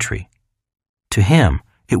to country. To him,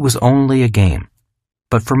 it was only a game.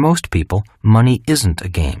 But for most people, money isn't a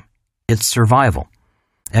game. It's survival.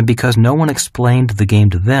 And because no one explained the game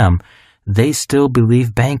to them, they still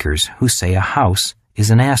believe bankers who say a house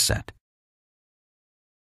is an asset.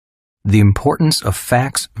 The importance of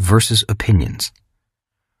facts versus opinions.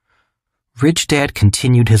 Rich Dad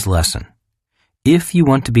continued his lesson. If you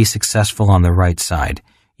want to be successful on the right side,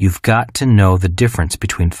 you've got to know the difference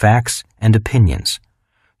between facts and opinions.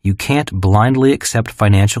 You can't blindly accept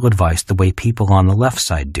financial advice the way people on the left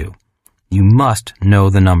side do. You must know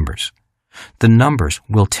the numbers. The numbers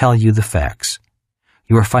will tell you the facts.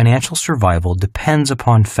 Your financial survival depends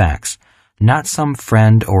upon facts, not some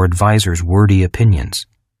friend or advisor's wordy opinions.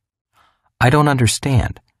 I don't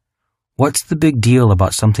understand. What's the big deal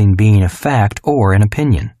about something being a fact or an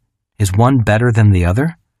opinion? Is one better than the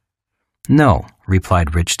other? No,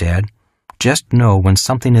 replied Rich Dad. Just know when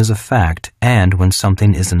something is a fact and when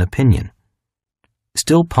something is an opinion.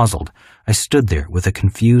 Still puzzled, I stood there with a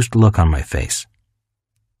confused look on my face.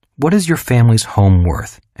 What is your family's home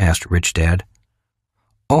worth? Asked Rich Dad.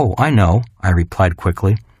 Oh, I know, I replied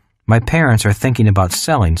quickly. My parents are thinking about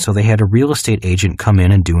selling, so they had a real estate agent come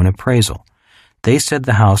in and do an appraisal. They said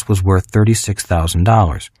the house was worth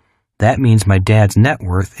 $36,000. That means my dad's net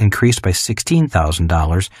worth increased by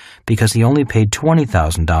 $16,000 because he only paid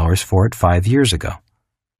 $20,000 for it 5 years ago.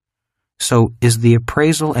 So is the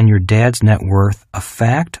appraisal and your dad's net worth a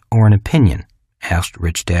fact or an opinion? Asked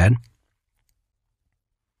Rich Dad.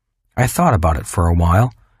 I thought about it for a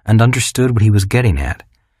while and understood what he was getting at.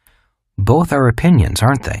 Both are opinions,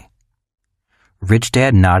 aren't they? Rich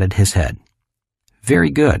Dad nodded his head. Very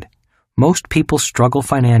good. Most people struggle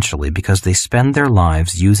financially because they spend their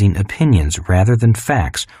lives using opinions rather than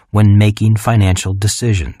facts when making financial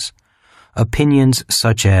decisions. Opinions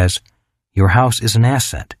such as, your house is an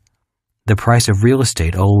asset. The price of real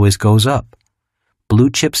estate always goes up. Blue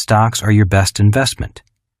chip stocks are your best investment.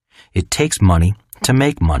 It takes money to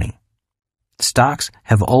make money. Stocks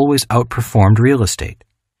have always outperformed real estate.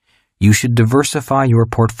 You should diversify your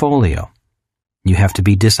portfolio. You have to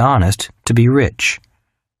be dishonest to be rich.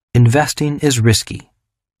 Investing is risky.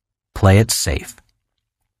 Play it safe.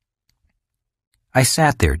 I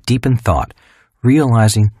sat there deep in thought,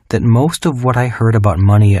 realizing that most of what I heard about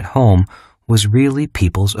money at home was really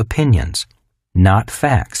people's opinions, not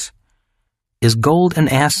facts. Is gold an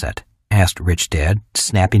asset? Asked Rich Dad,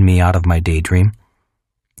 snapping me out of my daydream.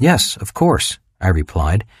 Yes, of course, I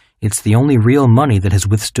replied. It's the only real money that has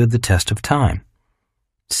withstood the test of time.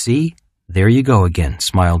 See, there you go again,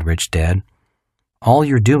 smiled Rich Dad. All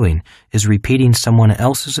you're doing is repeating someone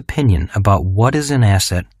else's opinion about what is an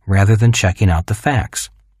asset rather than checking out the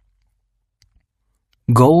facts.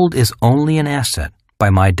 Gold is only an asset,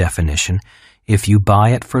 by my definition, if you buy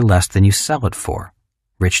it for less than you sell it for,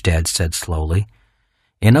 Rich Dad said slowly.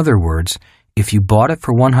 In other words, if you bought it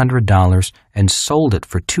for $100 and sold it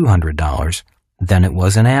for $200, then it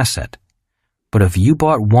was an asset. But if you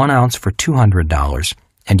bought 1 ounce for $200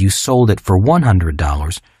 and you sold it for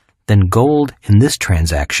 $100, then gold in this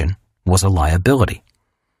transaction was a liability.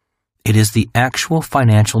 It is the actual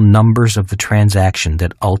financial numbers of the transaction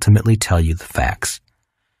that ultimately tell you the facts.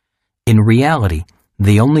 In reality,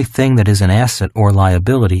 the only thing that is an asset or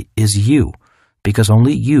liability is you, because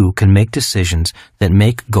only you can make decisions that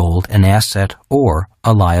make gold an asset or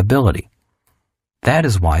a liability. That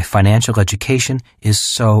is why financial education is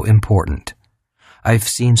so important. I've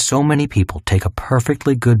seen so many people take a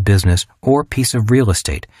perfectly good business or piece of real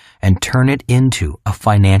estate and turn it into a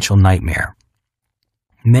financial nightmare.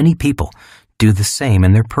 Many people do the same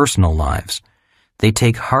in their personal lives. They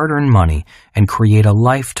take hard-earned money and create a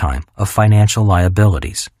lifetime of financial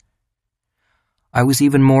liabilities. I was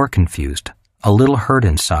even more confused, a little hurt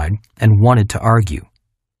inside, and wanted to argue.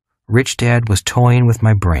 Rich Dad was toying with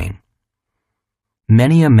my brain.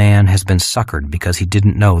 Many a man has been suckered because he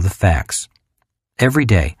didn't know the facts. Every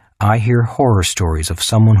day, I hear horror stories of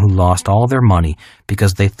someone who lost all their money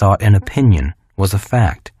because they thought an opinion was a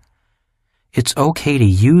fact. It's okay to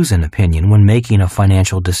use an opinion when making a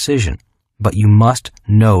financial decision, but you must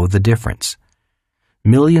know the difference.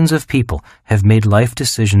 Millions of people have made life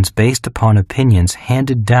decisions based upon opinions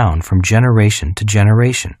handed down from generation to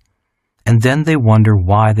generation, and then they wonder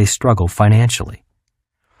why they struggle financially.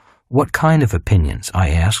 "What kind of opinions?" I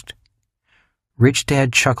asked. Rich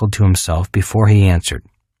Dad chuckled to himself before he answered.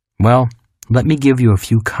 "Well, let me give you a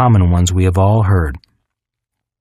few common ones we have all heard.